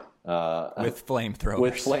beach. With flamethrowers.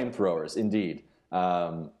 With flamethrowers, indeed.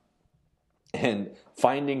 And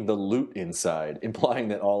finding the loot inside, implying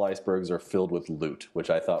that all icebergs are filled with loot, which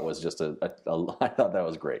I thought was just I thought that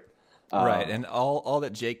was great. Right, and all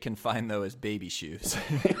that Jake can find, though, is baby shoes.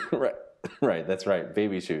 Right, that's right.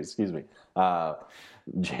 Baby shoes, excuse me.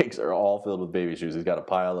 Jake's are all filled with baby shoes. He's got a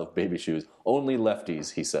pile of baby shoes. Only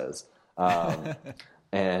lefties, he says. But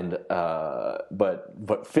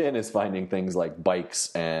Finn is finding things like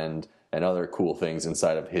bikes and other cool things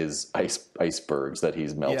inside of his icebergs that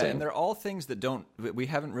he's melting. Yeah, and they're all things that we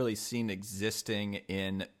haven't really seen existing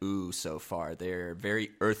in Ooo so far. They're very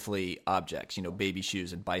earthly objects. Baby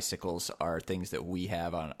shoes and bicycles are things that we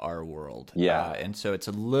have on our world. Yeah. And so it's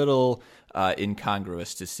a little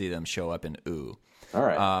incongruous to see them show up in Ooo. All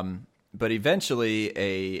right. But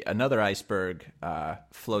eventually another iceberg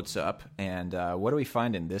floats up, and what do we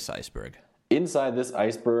find in this iceberg? Inside this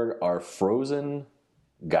iceberg are frozen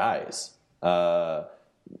guys,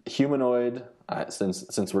 humanoid.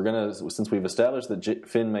 Since we've established that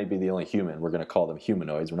Finn might be the only human, we're going to call them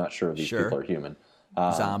humanoids. We're not sure if these people are human.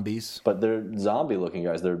 Zombies, but they're zombie-looking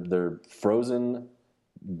guys. They're frozen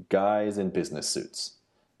guys in business suits,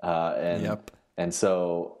 And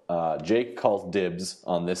so Jake calls dibs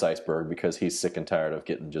on this iceberg because he's sick and tired of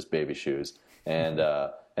getting just baby shoes, and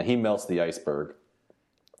he melts the iceberg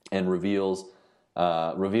and reveals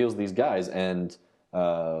these guys. And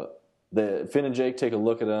Finn and Jake take a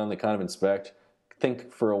look at them. They kind of inspect,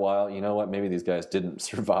 think for a while. You know what? Maybe these guys didn't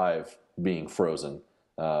survive being frozen,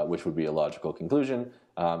 which would be a logical conclusion.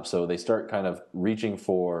 So they start kind of reaching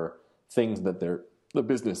for things that the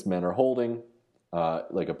businessmen are holding,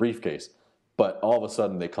 like a briefcase. But all of a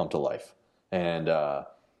sudden, they come to life, and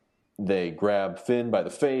they grab Finn by the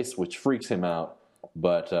face, which freaks him out.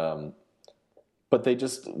 But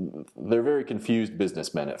they're very confused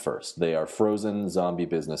businessmen at first. They are frozen zombie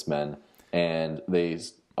businessmen, and they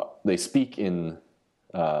speak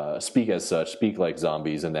like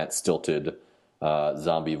zombies in that stilted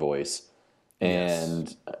zombie voice.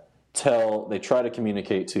 and they try to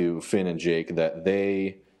communicate to Finn and Jake that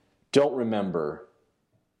they don't remember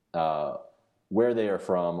where they are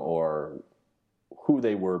from or who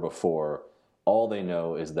they were before. All they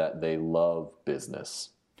know is that they love business.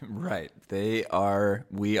 Right.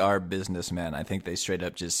 We are businessmen. I think they straight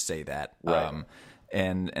up just say that. Right.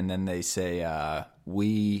 And then they say,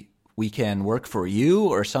 we can work for you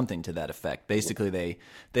or something to that effect. Basically,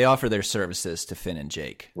 they offer their services to Finn and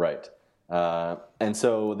Jake. Right. And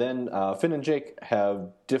so then Finn and Jake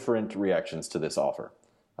have different reactions to this offer.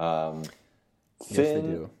 Yes, they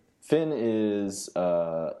do. Finn is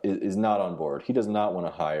not on board. He does not want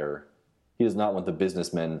to hire. He does not want the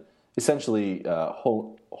businessmen essentially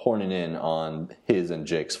horning in on his and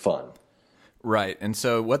Jake's fun. Right. And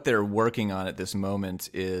so what they're working on at this moment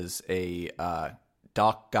is a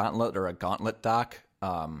dock gauntlet or a gauntlet dock,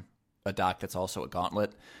 a dock that's also a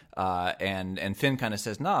gauntlet. And Finn kind of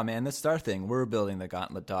says, "Nah, man, this is our thing. We're building the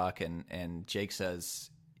gauntlet dock." And Jake says,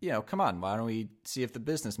 come on, why don't we see if the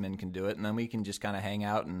businessmen can do it, and then we can just kind of hang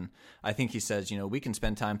out. And I think he says, we can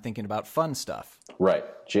spend time thinking about fun stuff. Right.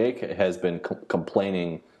 Jake has been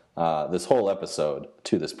complaining this whole episode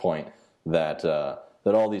to this point that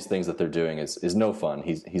all these things that they're doing is no fun.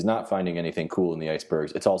 He's not finding anything cool in the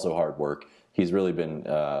icebergs. It's also hard work. He's really been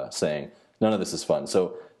saying none of this is fun.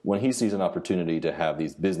 So when he sees an opportunity to have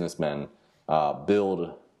these businessmen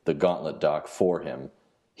build the gauntlet dock for him,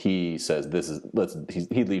 he says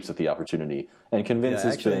he leaps at the opportunity and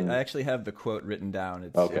convinces Finn. I actually have the quote written down.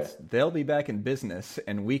 Okay. They'll be back in business,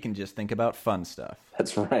 and we can just think about fun stuff.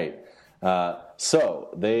 That's right.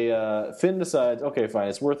 So Finn decides, okay, fine,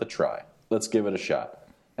 it's worth a try. Let's give it a shot.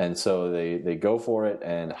 And so they go for it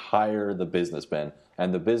and hire the businessmen,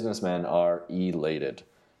 and the businessmen are elated.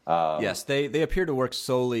 Yes, they appear to work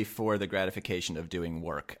solely for the gratification of doing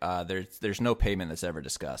work. There's no payment that's ever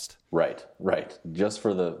discussed. Right. Just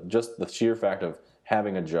the sheer fact of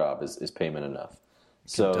having a job is payment enough.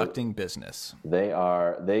 So conducting business.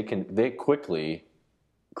 They quickly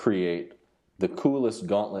create the coolest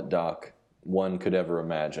gauntlet dock one could ever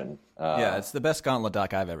imagine. It's the best gauntlet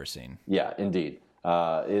dock I've ever seen. Yeah, indeed.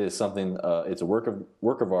 It is something. It's a work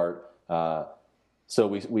of art. So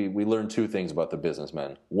we learn two things about the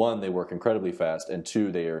businessmen. One, they work incredibly fast, and two,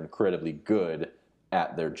 they are incredibly good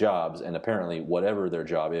at their jobs. And apparently, whatever their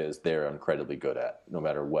job is, they're incredibly good at, no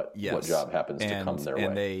matter what job happens to come their way.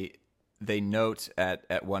 And they note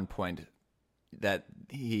at one point that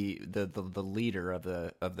the leader of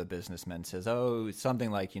the businessmen says, something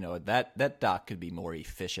like, that dock could be more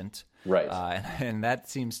efficient. Right. And that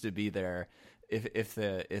seems to be their. If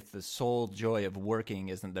the sole joy of working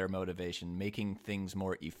isn't their motivation, making things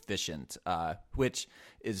more efficient, which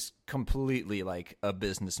is completely like a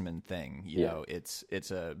businessman thing. It's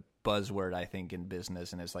a buzzword, I think, in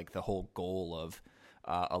business, and it's like the whole goal of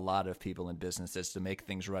a lot of people in business is to make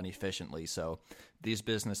things run efficiently. So these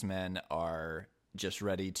businessmen are just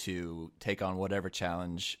ready to take on whatever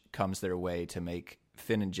challenge comes their way to make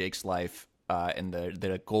Finn and Jake's life and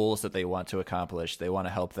the goals that they want to accomplish, they want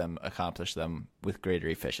to help them accomplish them with greater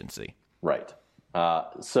efficiency. Right.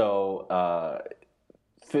 So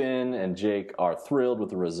Finn and Jake are thrilled with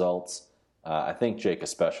the results. I think Jake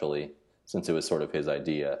especially, since it was sort of his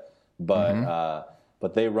idea.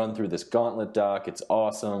 But they run through this gauntlet dock. It's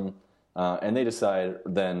awesome. And they decide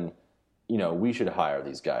then, we should hire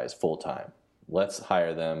these guys full time. Let's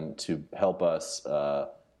hire them to help us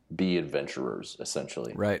be adventurers,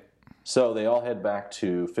 essentially. Right. So they all head back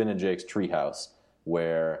to Finn and Jake's treehouse,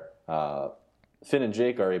 where Finn and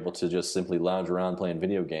Jake are able to just simply lounge around playing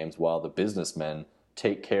video games while the businessmen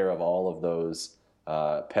take care of all of those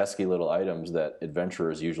pesky little items that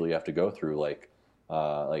adventurers usually have to go through,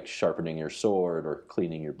 like sharpening your sword or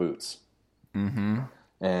cleaning your boots. Mm-hmm.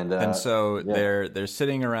 And so they're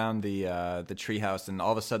sitting around the treehouse, and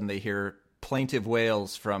all of a sudden they hear plaintive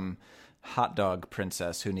wails from Hot Dog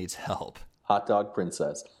Princess, who needs help. Hot Dog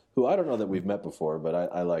Princess, who I don't know that we've met before, but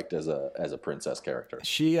I liked as a princess character.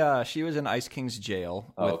 She was in Ice King's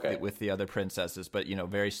jail with the other princesses, but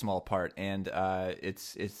very small part. And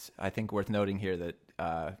it's I think worth noting here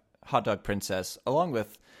that Hot Dog Princess, along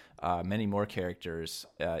with many more characters,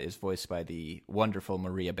 is voiced by the wonderful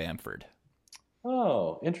Maria Bamford.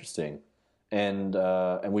 Oh, interesting. And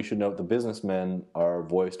we should note the businessmen are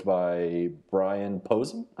voiced by Brian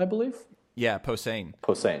Posehn, I believe. Yeah, Posehn.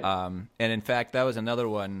 And in fact, that was another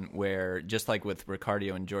one where, just like with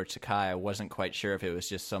Ricardo and George Takei, I wasn't quite sure if it was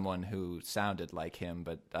just someone who sounded like him,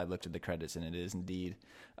 but I looked at the credits, and it is indeed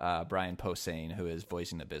Brian Posehn who is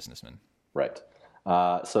voicing the businessman. Right.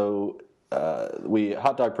 So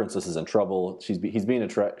Hot Dog Princess is in trouble. She is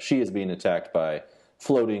being attacked by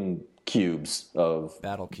floating cubes of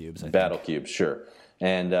Battle cubes. I battle think. cubes, sure.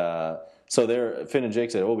 And so Finn and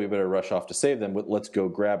Jake said, "Oh, we better rush off to save them. But let's go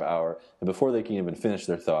grab our." And before they can even finish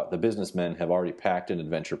their thought, the businessmen have already packed an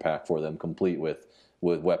adventure pack for them, complete with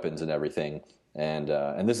weapons and everything. And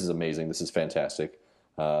this is amazing. This is fantastic.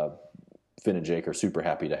 Finn and Jake are super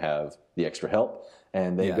happy to have the extra help,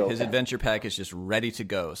 and they go. His adventure pack is just ready to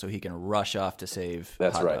go, so he can rush off to save.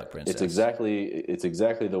 That's Hot right. Dog Princess. It's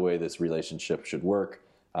exactly the way this relationship should work.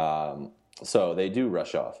 So they do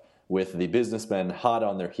rush off with the businessmen hot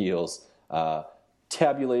on their heels,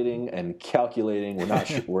 tabulating and calculating.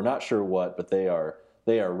 We're not sure what, but they are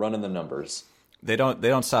running the numbers. They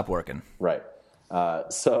don't stop working. Right.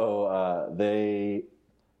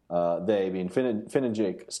 They being Finn and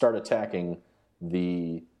Jake start attacking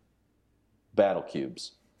the battle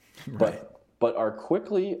cubes, Right. but are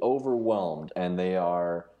quickly overwhelmed, and they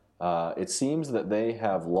are. It seems that they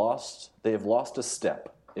have lost a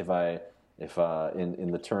step. If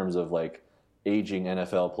in the terms of like aging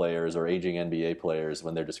NFL players or aging NBA players,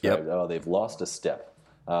 when they're described, they've lost a step.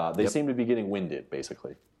 They seem to be getting winded,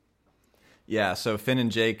 basically. Yeah, so Finn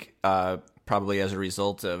and Jake, probably as a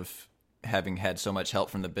result of having had so much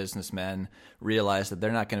help from the businessmen, realize that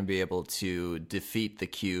they're not going to be able to defeat the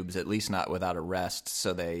cubes, at least not without a rest.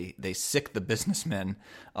 So they sick the businessmen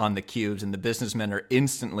on the cubes, and the businessmen are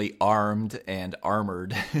instantly armed and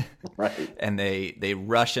armored. Right. And they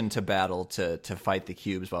rush into battle to fight the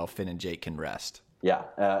cubes while Finn and Jake can rest. Yeah,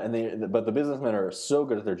 but the businessmen are so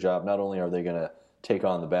good at their job. Not only are they going to take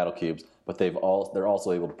on the battle cubes, but they're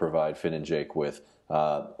also able to provide Finn and Jake with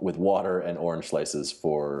water and orange slices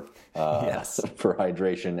for for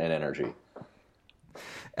hydration and energy.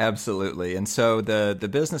 Absolutely. And so the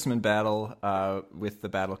businessmen battle with the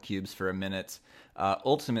battle cubes for a minute.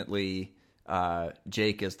 Ultimately,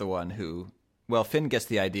 Jake is the one who, well, Finn gets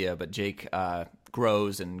the idea, but Jake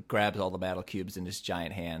grows and grabs all the battle cubes in his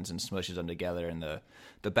giant hands and smushes them together, and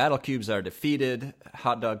the battle cubes are defeated.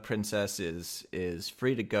 Hot Dog Princess is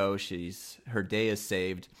free to go. Her day is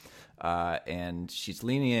saved. And she's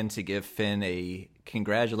leaning in to give Finn a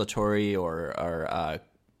congratulatory or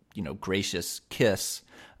gracious kiss,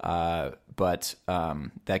 but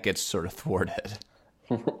that gets sort of thwarted.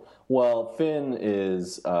 Well, Finn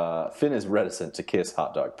is reticent to kiss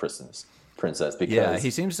Hot Dog Princess because he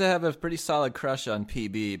seems to have a pretty solid crush on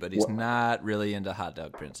PB, but he's not really into Hot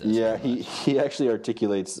Dog Princess. Yeah, he actually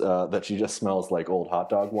articulates that she just smells like old hot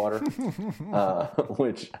dog water,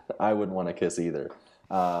 which I wouldn't want to kiss either.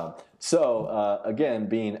 Again,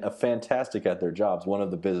 being fantastic at their jobs, one of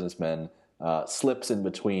the businessmen slips in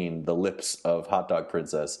between the lips of Hot Dog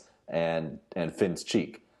Princess and Finn's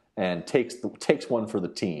cheek and takes one for the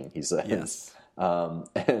team, he says. Yes.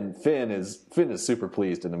 And Finn is super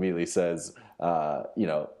pleased and immediately says,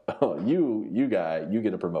 you guy, you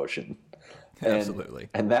get a promotion. Absolutely.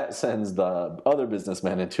 And that sends the other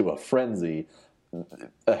businessmen into a frenzy,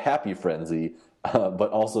 a happy frenzy, but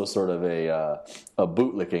also sort of a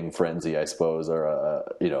bootlicking frenzy, I suppose, or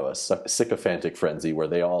a sycophantic frenzy where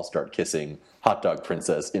they all start kissing Hot Dog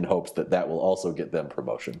Princess in hopes that will also get them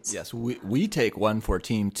promotions. Yes, we take one for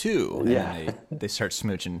team two. Yeah. And they start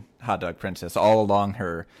smooching Hot Dog Princess all along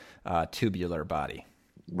her tubular body.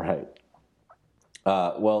 Right.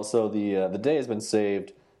 So the day has been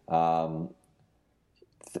saved,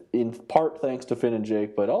 in part thanks to Finn and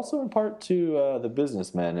Jake, but also in part to the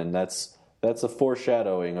businessmen, and that's a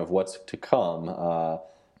foreshadowing of what's to come.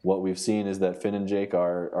 What we've seen is that Finn and Jake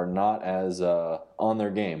are not as on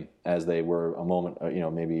their game as they were a moment,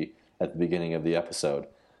 maybe at the beginning of the episode.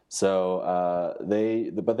 So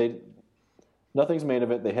nothing's made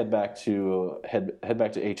of it. They head back to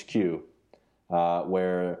HQ,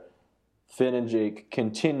 where Finn and Jake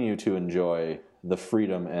continue to enjoy the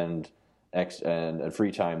freedom and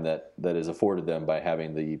free time that is afforded them by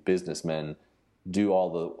having the businessmen do all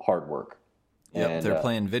the hard work. Yep, And they're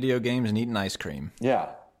playing video games and eating ice cream.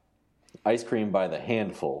 Yeah, ice cream by the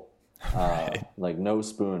handful, like no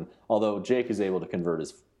spoon. Although Jake is able to convert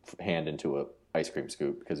his hand into a ice cream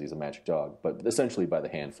scoop because he's a magic dog, but essentially by the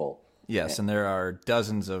handful. Yes, and there are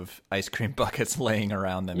dozens of ice cream buckets laying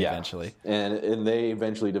around them eventually. And they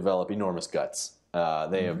eventually develop enormous guts.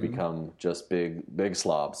 They have become just big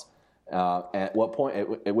slobs. At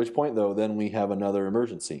which point though, then we have another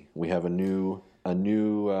emergency. We have a new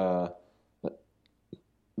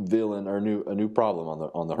villain or a new problem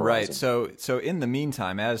on the horizon. Right. So in the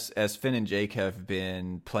meantime, as Finn and Jake have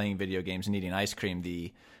been playing video games and eating ice cream,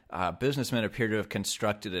 the businessmen appear to have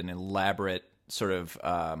constructed an elaborate sort of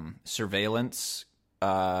surveillance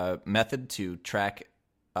method to track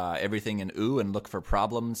everything in OO and look for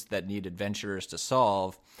problems that need adventurers to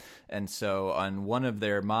solve. And so on one of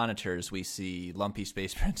their monitors, we see Lumpy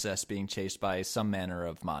Space Princess being chased by some manner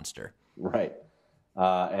of monster. Right.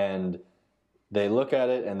 And they look at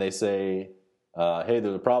it and they say, hey,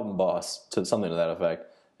 there's a problem, boss, to something to that effect.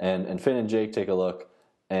 And Finn and Jake take a look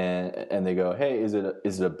and they go, hey, is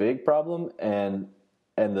it a big problem? And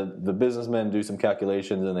the businessmen do some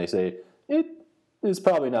calculations and they say, it is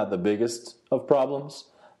probably not the biggest of problems.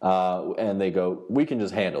 And they go, we can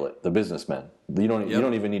just handle it, the businessmen. You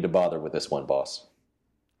don't even need to bother with this one, boss.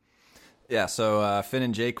 Yeah, so Finn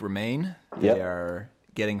and Jake remain. They are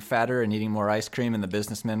getting fatter and eating more ice cream, and the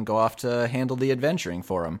businessmen go off to handle the adventuring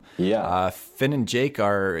for them. Yeah. Finn and Jake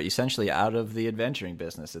are essentially out of the adventuring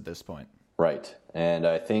business at this point. Right. And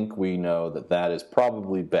I think we know that is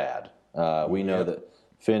probably bad. We know that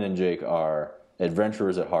Finn and Jake are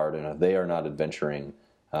adventurers at heart, and if they are not adventuring,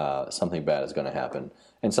 something bad is going to happen.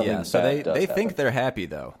 And something bad does they happen. think they're happy,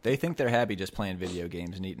 though. They think they're happy just playing video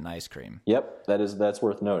games and eating ice cream. Yep, that's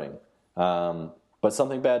worth noting. But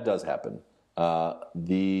something bad does happen.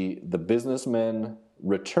 The businessmen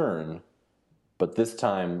return, but this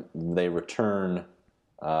time they return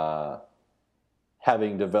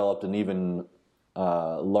having developed an even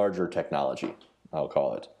larger technology, I'll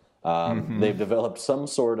call it. They've developed some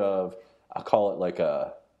sort of, I'll call it like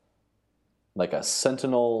a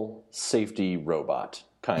sentinel safety robot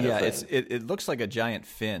kind of thing. Yeah, it looks like a giant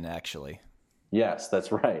fin, actually. Yes,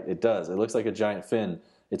 that's right. It does. It looks like a giant fin.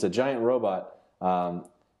 It's a giant robot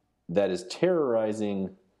that is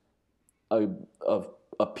terrorizing a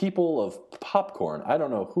people of popcorn. I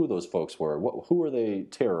don't know who those folks were. Who are they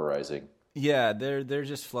terrorizing? Yeah, they're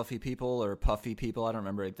just fluffy people or puffy people. I don't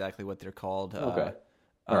remember exactly what they're called. Okay.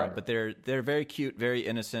 All right. But they're very cute, very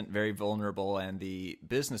innocent, very vulnerable, and the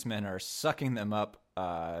businessmen are sucking them up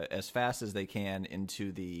as fast as they can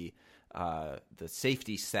into the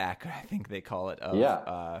safety sack, I think they call it,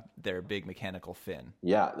 of their big mechanical fin.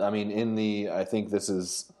 Yeah, I mean, I think this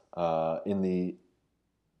is in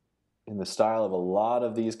the style of a lot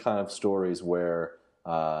of these kind of stories where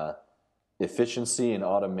efficiency and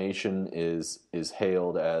automation is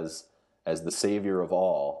hailed as the savior of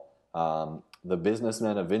all. The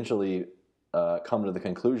businessmen eventually come to the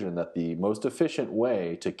conclusion that the most efficient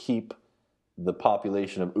way to keep the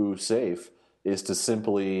population of OO safe is to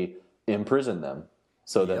simply imprison them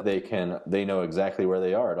so that they know exactly where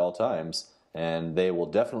they are at all times, and they will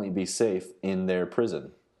definitely be safe in their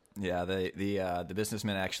prison. Yeah, the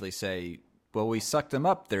businessmen actually say, well, we sucked them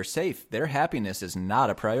up. They're safe. Their happiness is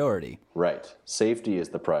not a priority. Right. Safety is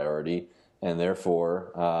the priority, and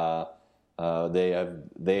therefore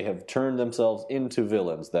they have turned themselves into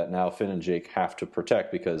villains that now Finn and Jake have to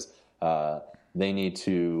protect because they need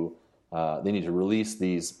to release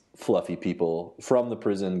these fluffy people from the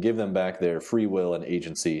prison, give them back their free will and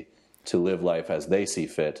agency to live life as they see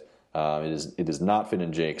fit. It is not Finn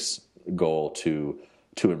and Jake's goal to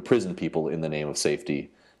imprison people in the name of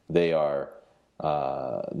safety. They are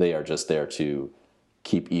just there to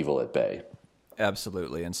keep evil at bay.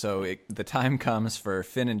 Absolutely. And so the time comes for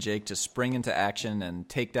Finn and Jake to spring into action and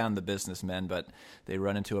take down the businessmen, but they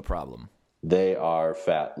run into a problem. They are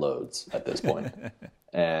fat loads at this point.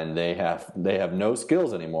 And they have no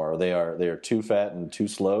skills anymore. They are too fat and too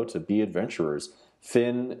slow to be adventurers.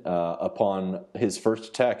 Finn, upon his first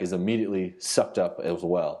attack, is immediately sucked up as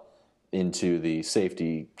well into the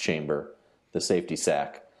safety chamber, the safety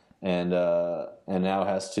sack, and now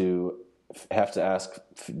has to ask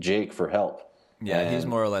Jake for help. Yeah, he's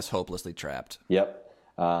more or less hopelessly trapped. Yep,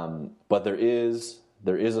 but there is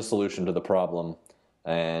a solution to the problem,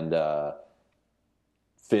 and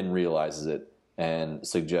Finn realizes it and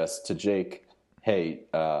suggests to Jake, "Hey,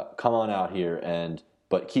 come on out here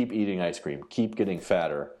but keep eating ice cream, keep getting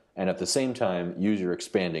fatter, and at the same time use your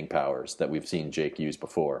expanding powers that we've seen Jake use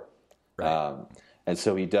before." Right. And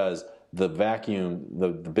so he does. The vacuum, the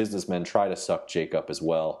businessmen try to suck Jake up as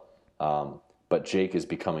well, but Jake is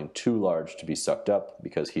becoming too large to be sucked up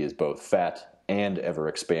because he is both fat and ever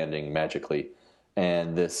expanding magically,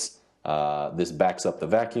 and this backs up the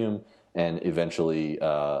vacuum and eventually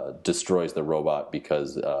destroys the robot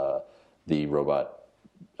because the robot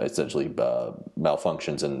essentially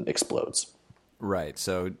malfunctions and explodes. Right.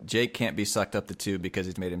 So Jake can't be sucked up the tube because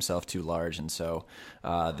he's made himself too large, and so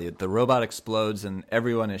the robot explodes and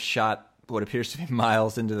everyone is shot what appears to be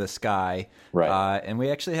miles into the sky. Right. And we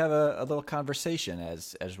actually have a little conversation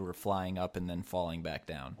as we're flying up and then falling back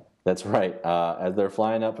down. That's right. As they're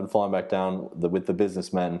flying up and falling back down with the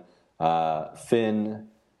businessmen, Finn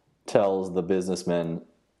tells the businessmen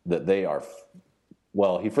that they are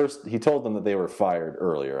Well, he told them that they were fired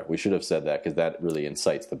earlier. We should have said that because that really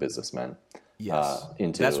incites the businessmen. Yes,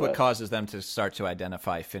 that's what causes them to start to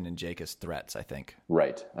identify Finn and Jake as threats, I think.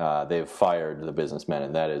 Right. They've fired the businessmen,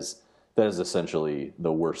 and that is essentially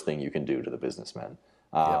the worst thing you can do to the businessmen.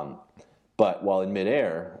 But while in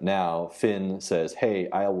midair, now Finn says, "Hey,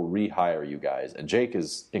 I will rehire you guys," and Jake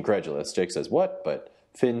is incredulous. Jake says, "What?" But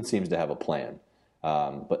Finn seems to have a plan.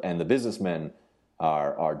 And the businessmen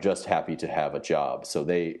are just happy to have a job, so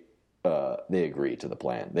they agree to the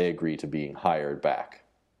plan. They agree to being hired back.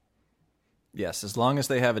 Yes, as long as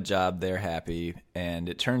they have a job, they're happy. And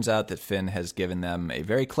it turns out that Finn has given them a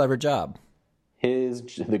very clever job.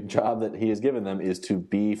 The job that he has given them is to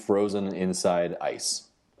be frozen inside ice.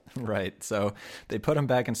 Right. So they put them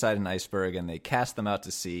back inside an iceberg and they cast them out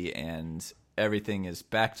to sea, and everything is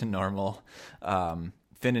back to normal.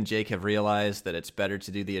 Finn and Jake have realized that it's better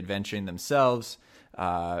to do the adventuring themselves.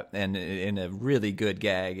 And in a really good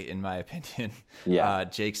gag, in my opinion,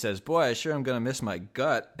 Jake says, "Boy, I sure am going to miss my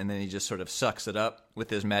gut." And then he just sort of sucks it up with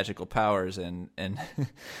his magical powers. And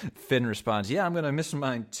Finn responds, "Yeah, I'm going to miss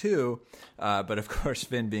mine too." But of course,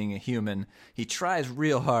 Finn being a human, he tries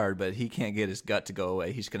real hard, but he can't get his gut to go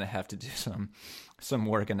away. He's going to have to do some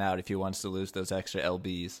working out if he wants to lose those extra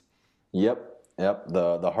lbs. Yep.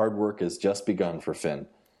 The hard work has just begun for Finn.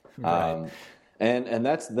 Right. And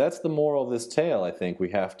that's the moral of this tale. I think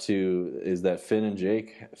is that Finn and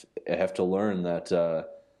Jake have to learn that.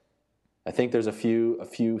 I think there's a few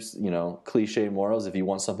cliche morals. If you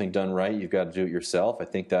want something done right, you've got to do it yourself. I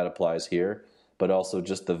think that applies here, but also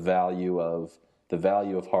just the value of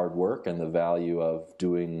hard work and the value of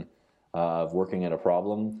working at a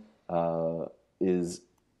problem is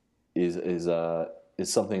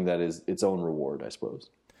something that is its own reward, I suppose.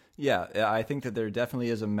 Yeah, I think that there definitely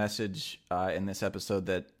is a message in this episode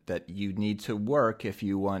that you need to work if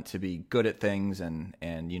you want to be good at things and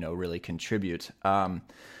really contribute.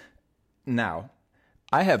 Now,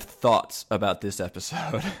 I have thoughts about this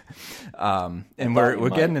episode, and we're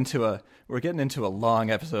getting into a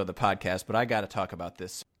long episode of the podcast, but I got to talk about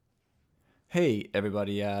this. Hey,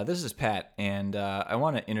 everybody, this is Pat, and I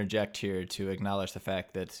want to interject here to acknowledge the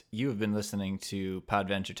fact that you have been listening to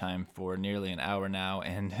Podventure Time for nearly an hour now,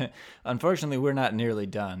 and unfortunately, we're not nearly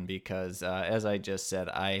done because, as I just said,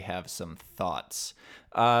 I have some thoughts.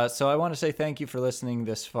 So I want to say thank you for listening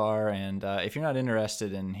this far, and if you're not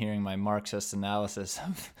interested in hearing my Marxist analysis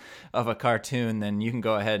of a cartoon, then you can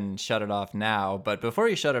go ahead and shut it off now. But before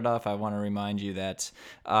you shut it off, I want to remind you that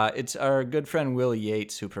it's our good friend Will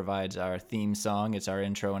Yates who provides our theme song. It's our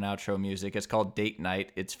intro and outro music. It's called Date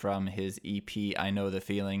Night. It's from his EP, I Know the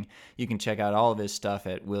Feeling. You can check out all of his stuff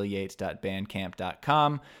at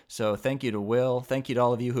willyates.bandcamp.com. So thank you to Will. Thank you to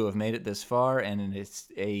all of you who have made it this far, and it's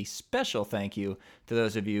a special thank you to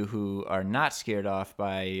those of you who are not scared off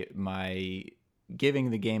by my giving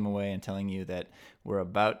the game away and telling you that we're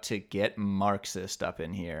about to get Marxist up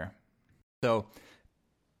in here. So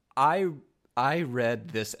I read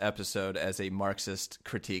this episode as a Marxist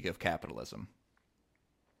critique of capitalism.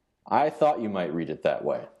 I thought you might read it that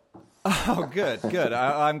way. Oh, good.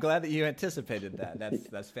 I'm glad that you anticipated that.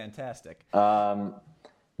 That's fantastic.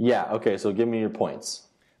 Yeah. Okay. So give me your points.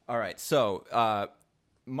 All right. So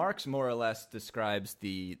Marx more or less describes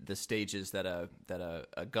the stages that a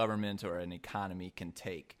government or an economy can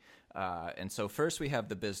take. And so first we have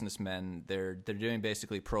the businessmen. They're doing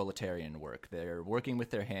basically proletarian work. They're working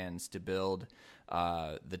with their hands to build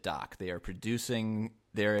the dock. They're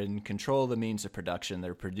in control of the means of production.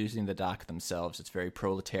 They're producing the dock themselves. It's very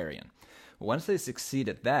proletarian. Once they succeed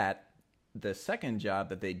at that, the second job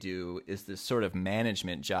that they do is this sort of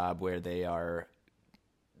management job where they are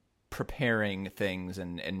preparing things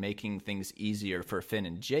and making things easier for Finn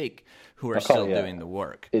and Jake, who are still doing the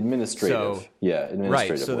work. Administrative. Administrative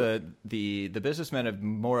right. So work. the businessmen have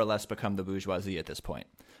more or less become the bourgeoisie at this point.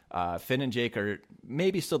 Finn and Jake are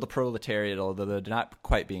maybe still the proletariat, although they're not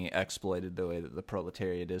quite being exploited the way that the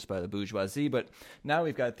proletariat is by the bourgeoisie. But now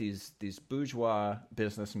we've got these bourgeois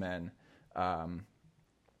businessmen.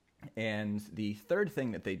 And the third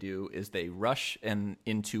thing that they do is they rush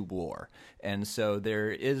into war. And so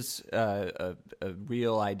there is a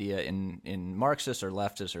real idea in Marxist or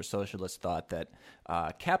leftist or socialist thought that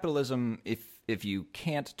capitalism, if you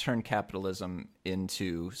can't turn capitalism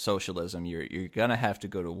into socialism, you're going to have to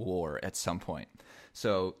go to war at some point.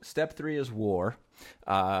 So step 3 is war.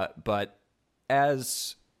 But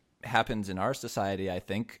as happens in our society, I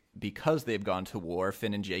think, because they've gone to war,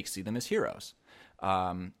 Finn and Jake see them as heroes.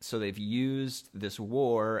 So they've used this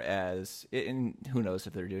war as, and who knows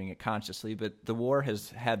if they're doing it consciously, but the war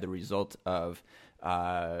has had the result of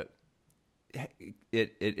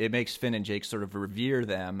it makes Finn and Jake sort of revere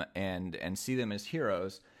them and see them as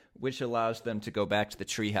heroes, which allows them to go back to the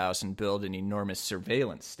treehouse and build an enormous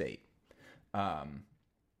surveillance state. And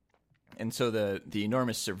so the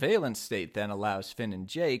enormous surveillance state then allows Finn and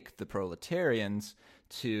Jake, the proletarians,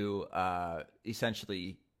 to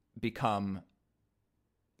essentially become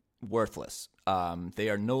worthless. They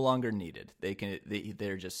are no longer needed.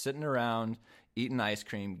 They're just sitting around eating ice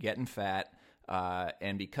cream, getting fat,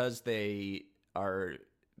 and because they've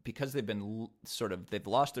been they've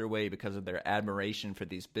lost their way because of their admiration for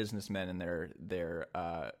these businessmen and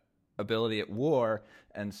their ability at war,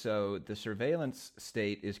 and so the surveillance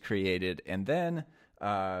state is created, and then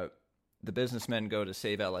the businessmen go to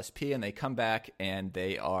save LSP, and they come back and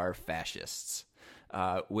they are fascists.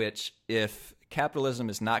 Which, if capitalism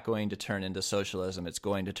is not going to turn into socialism, it's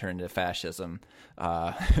going to turn into fascism.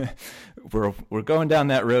 We're going down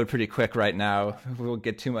that road pretty quick right now. We won't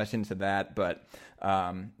get too much into that, but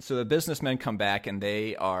so the businessmen come back, and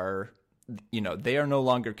they are no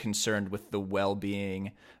longer concerned with the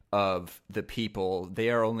well-being of the people. They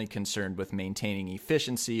are only concerned with maintaining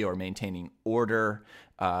efficiency or maintaining order,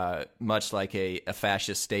 much like a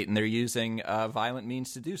fascist state, and they're using violent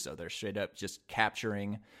means to do so. They're straight up just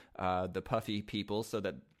capturing the puffy people so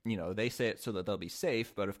that, they say it so that they'll be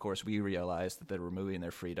safe, but of course we realize that they're removing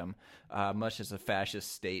their freedom, much as a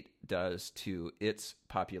fascist state does to its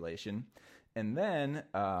population. And then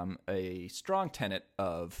a strong tenet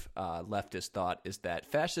of leftist thought is that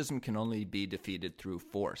fascism can only be defeated through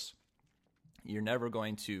force. You're never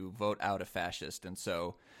going to vote out a fascist. And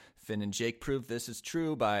so Finn and Jake prove this is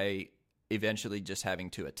true by eventually just having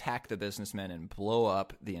to attack the businessmen and blow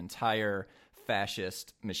up the entire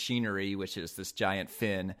fascist machinery, which is this giant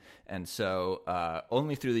Finn. And so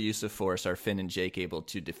only through the use of force are Finn and Jake able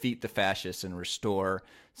to defeat the fascists and restore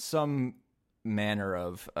some manner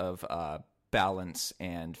of balance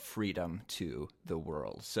and freedom to the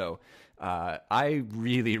world. So I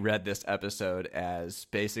really read this episode as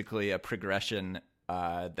basically a progression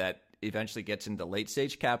that eventually gets into late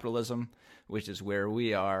stage capitalism, which is where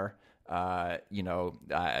we are.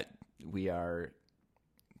 We are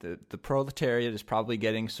the proletariat is probably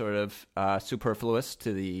getting sort of superfluous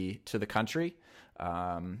to the country,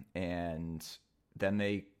 and then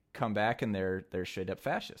they come back and they're straight up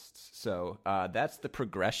fascists. So that's the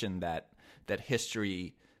progression that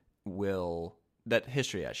history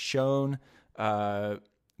has shown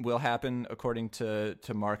will happen according to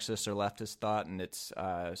Marxist or leftist thought, and it's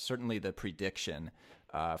certainly the prediction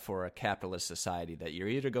for a capitalist society that you're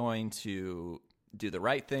either going to do the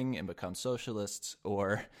right thing and become socialists,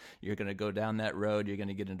 or you're going to go down that road, you're going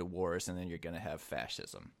to get into wars, and then you're going to have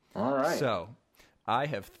fascism. All right. So I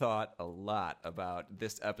have thought a lot about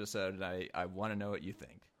this episode, and I want to know what you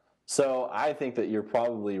think. So I think that you're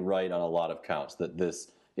probably right on a lot of counts, that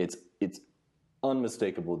it's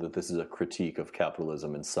unmistakable that this is a critique of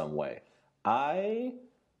capitalism in some way. I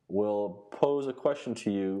will pose a question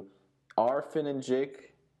to you. Are Finn and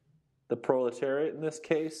Jake the proletariat in this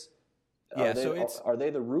case? Yeah, are they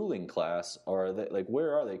the ruling class, or are they,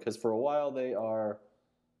 where are they? Because for a while they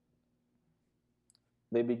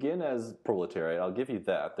begin as proletariat. I'll give you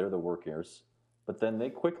that. They're the workers. But then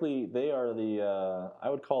they are the, I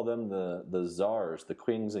would call them the czars, the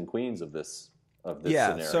kings and queens of this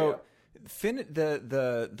scenario. So Finn,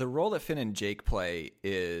 the role that Finn and Jake play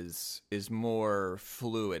is more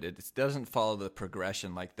fluid. It doesn't follow the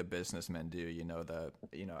progression like the businessmen do.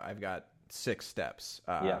 I've got 6 steps.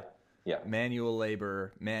 Manual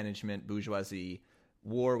labor, management, bourgeoisie,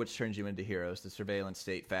 war, which turns you into heroes, the surveillance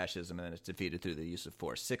state, fascism, and then it's defeated through the use of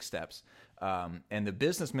force. 6 steps. And the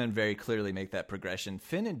businessmen very clearly make that progression.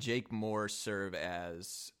 Finn and Jake more serve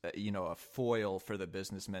as, a foil for the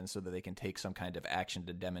businessmen so that they can take some kind of action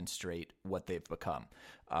to demonstrate what they've become.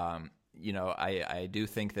 I do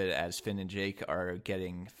think that as Finn and Jake are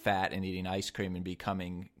getting fat and eating ice cream and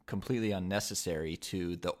becoming completely unnecessary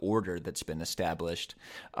to the order that's been established,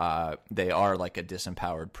 they are like a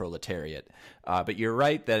disempowered proletariat. But you're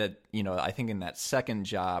right that, I think in that second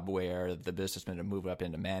job where the businessmen have moved up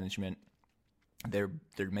into management, they're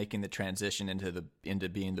making the transition into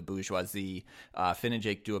being the bourgeoisie. Finn and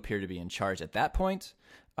Jake do appear to be in charge at that point,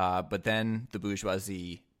 but then the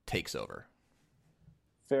bourgeoisie takes over.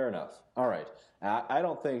 Fair enough. All right. I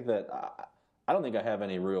don't think I have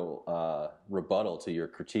any real rebuttal to your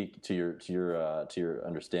critique, to your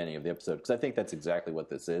understanding of the episode, because I think that's exactly what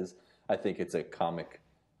this is. I think it's a comical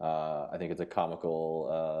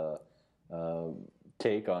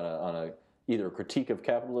take on either a critique of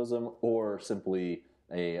capitalism or simply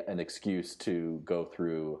an excuse to go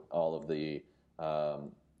through all of the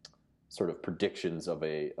sort of predictions of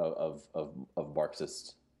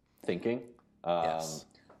Marxist thinking. Yes.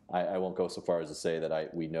 I won't go so far as to say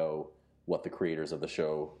that we know what the creators of the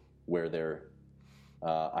show, where their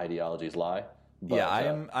ideologies lie. But,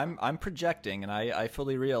 yeah, I'm projecting, and I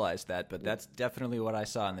fully realize that, but that's definitely what I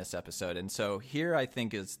saw in this episode. And so here I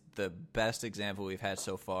think is the best example we've had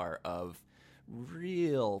so far of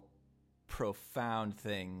real profound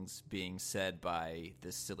things being said by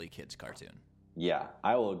this silly kids cartoon. Yeah,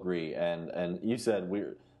 I will agree. And you said we've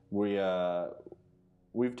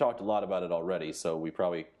talked a lot about it already, so we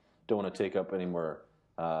probably don't want to take up any more.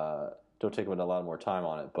 Don't take up a lot more time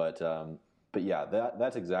on it, but yeah,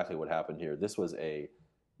 that's exactly what happened here. This was a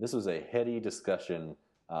heady discussion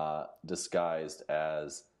disguised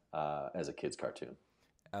as a kids cartoon.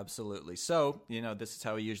 Absolutely. So, this is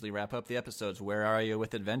how we usually wrap up the episodes. Where are you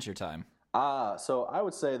with Adventure Time? So I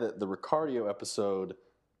would say that the Ricardio episode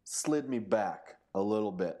slid me back a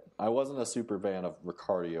little bit. I wasn't a super fan of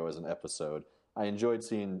Ricardio as an episode. I enjoyed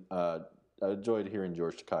hearing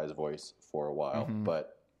George Takei's voice for a while,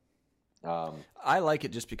 but I like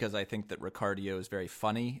it just because I think that Ricardio is very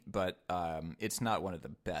funny, but it's not one of the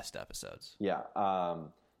best episodes. Yeah.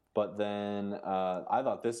 But then I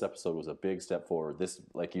thought this episode was a big step forward. This,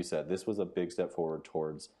 like you said, this was a big step forward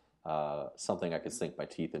towards something I could sink my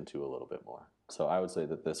teeth into a little bit more. So I would say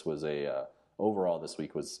that this was overall this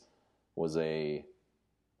week was a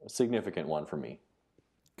significant one for me.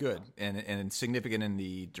 Good, and significant in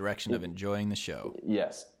the direction of enjoying the show.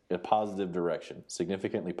 Yes, a positive direction,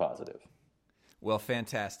 significantly positive. Well,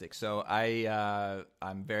 fantastic. So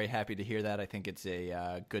I'm very happy to hear that. I think it's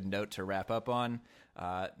a good note to wrap up on.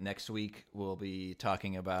 Next week we'll be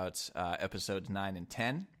talking about episodes 9 and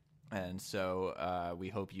 10. And so we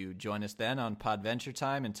hope you join us then on Podventure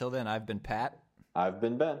Time. Until then, I've been Pat. I've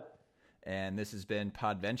been Ben. And this has been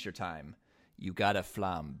Podventure Time. You gotta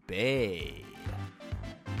flambe.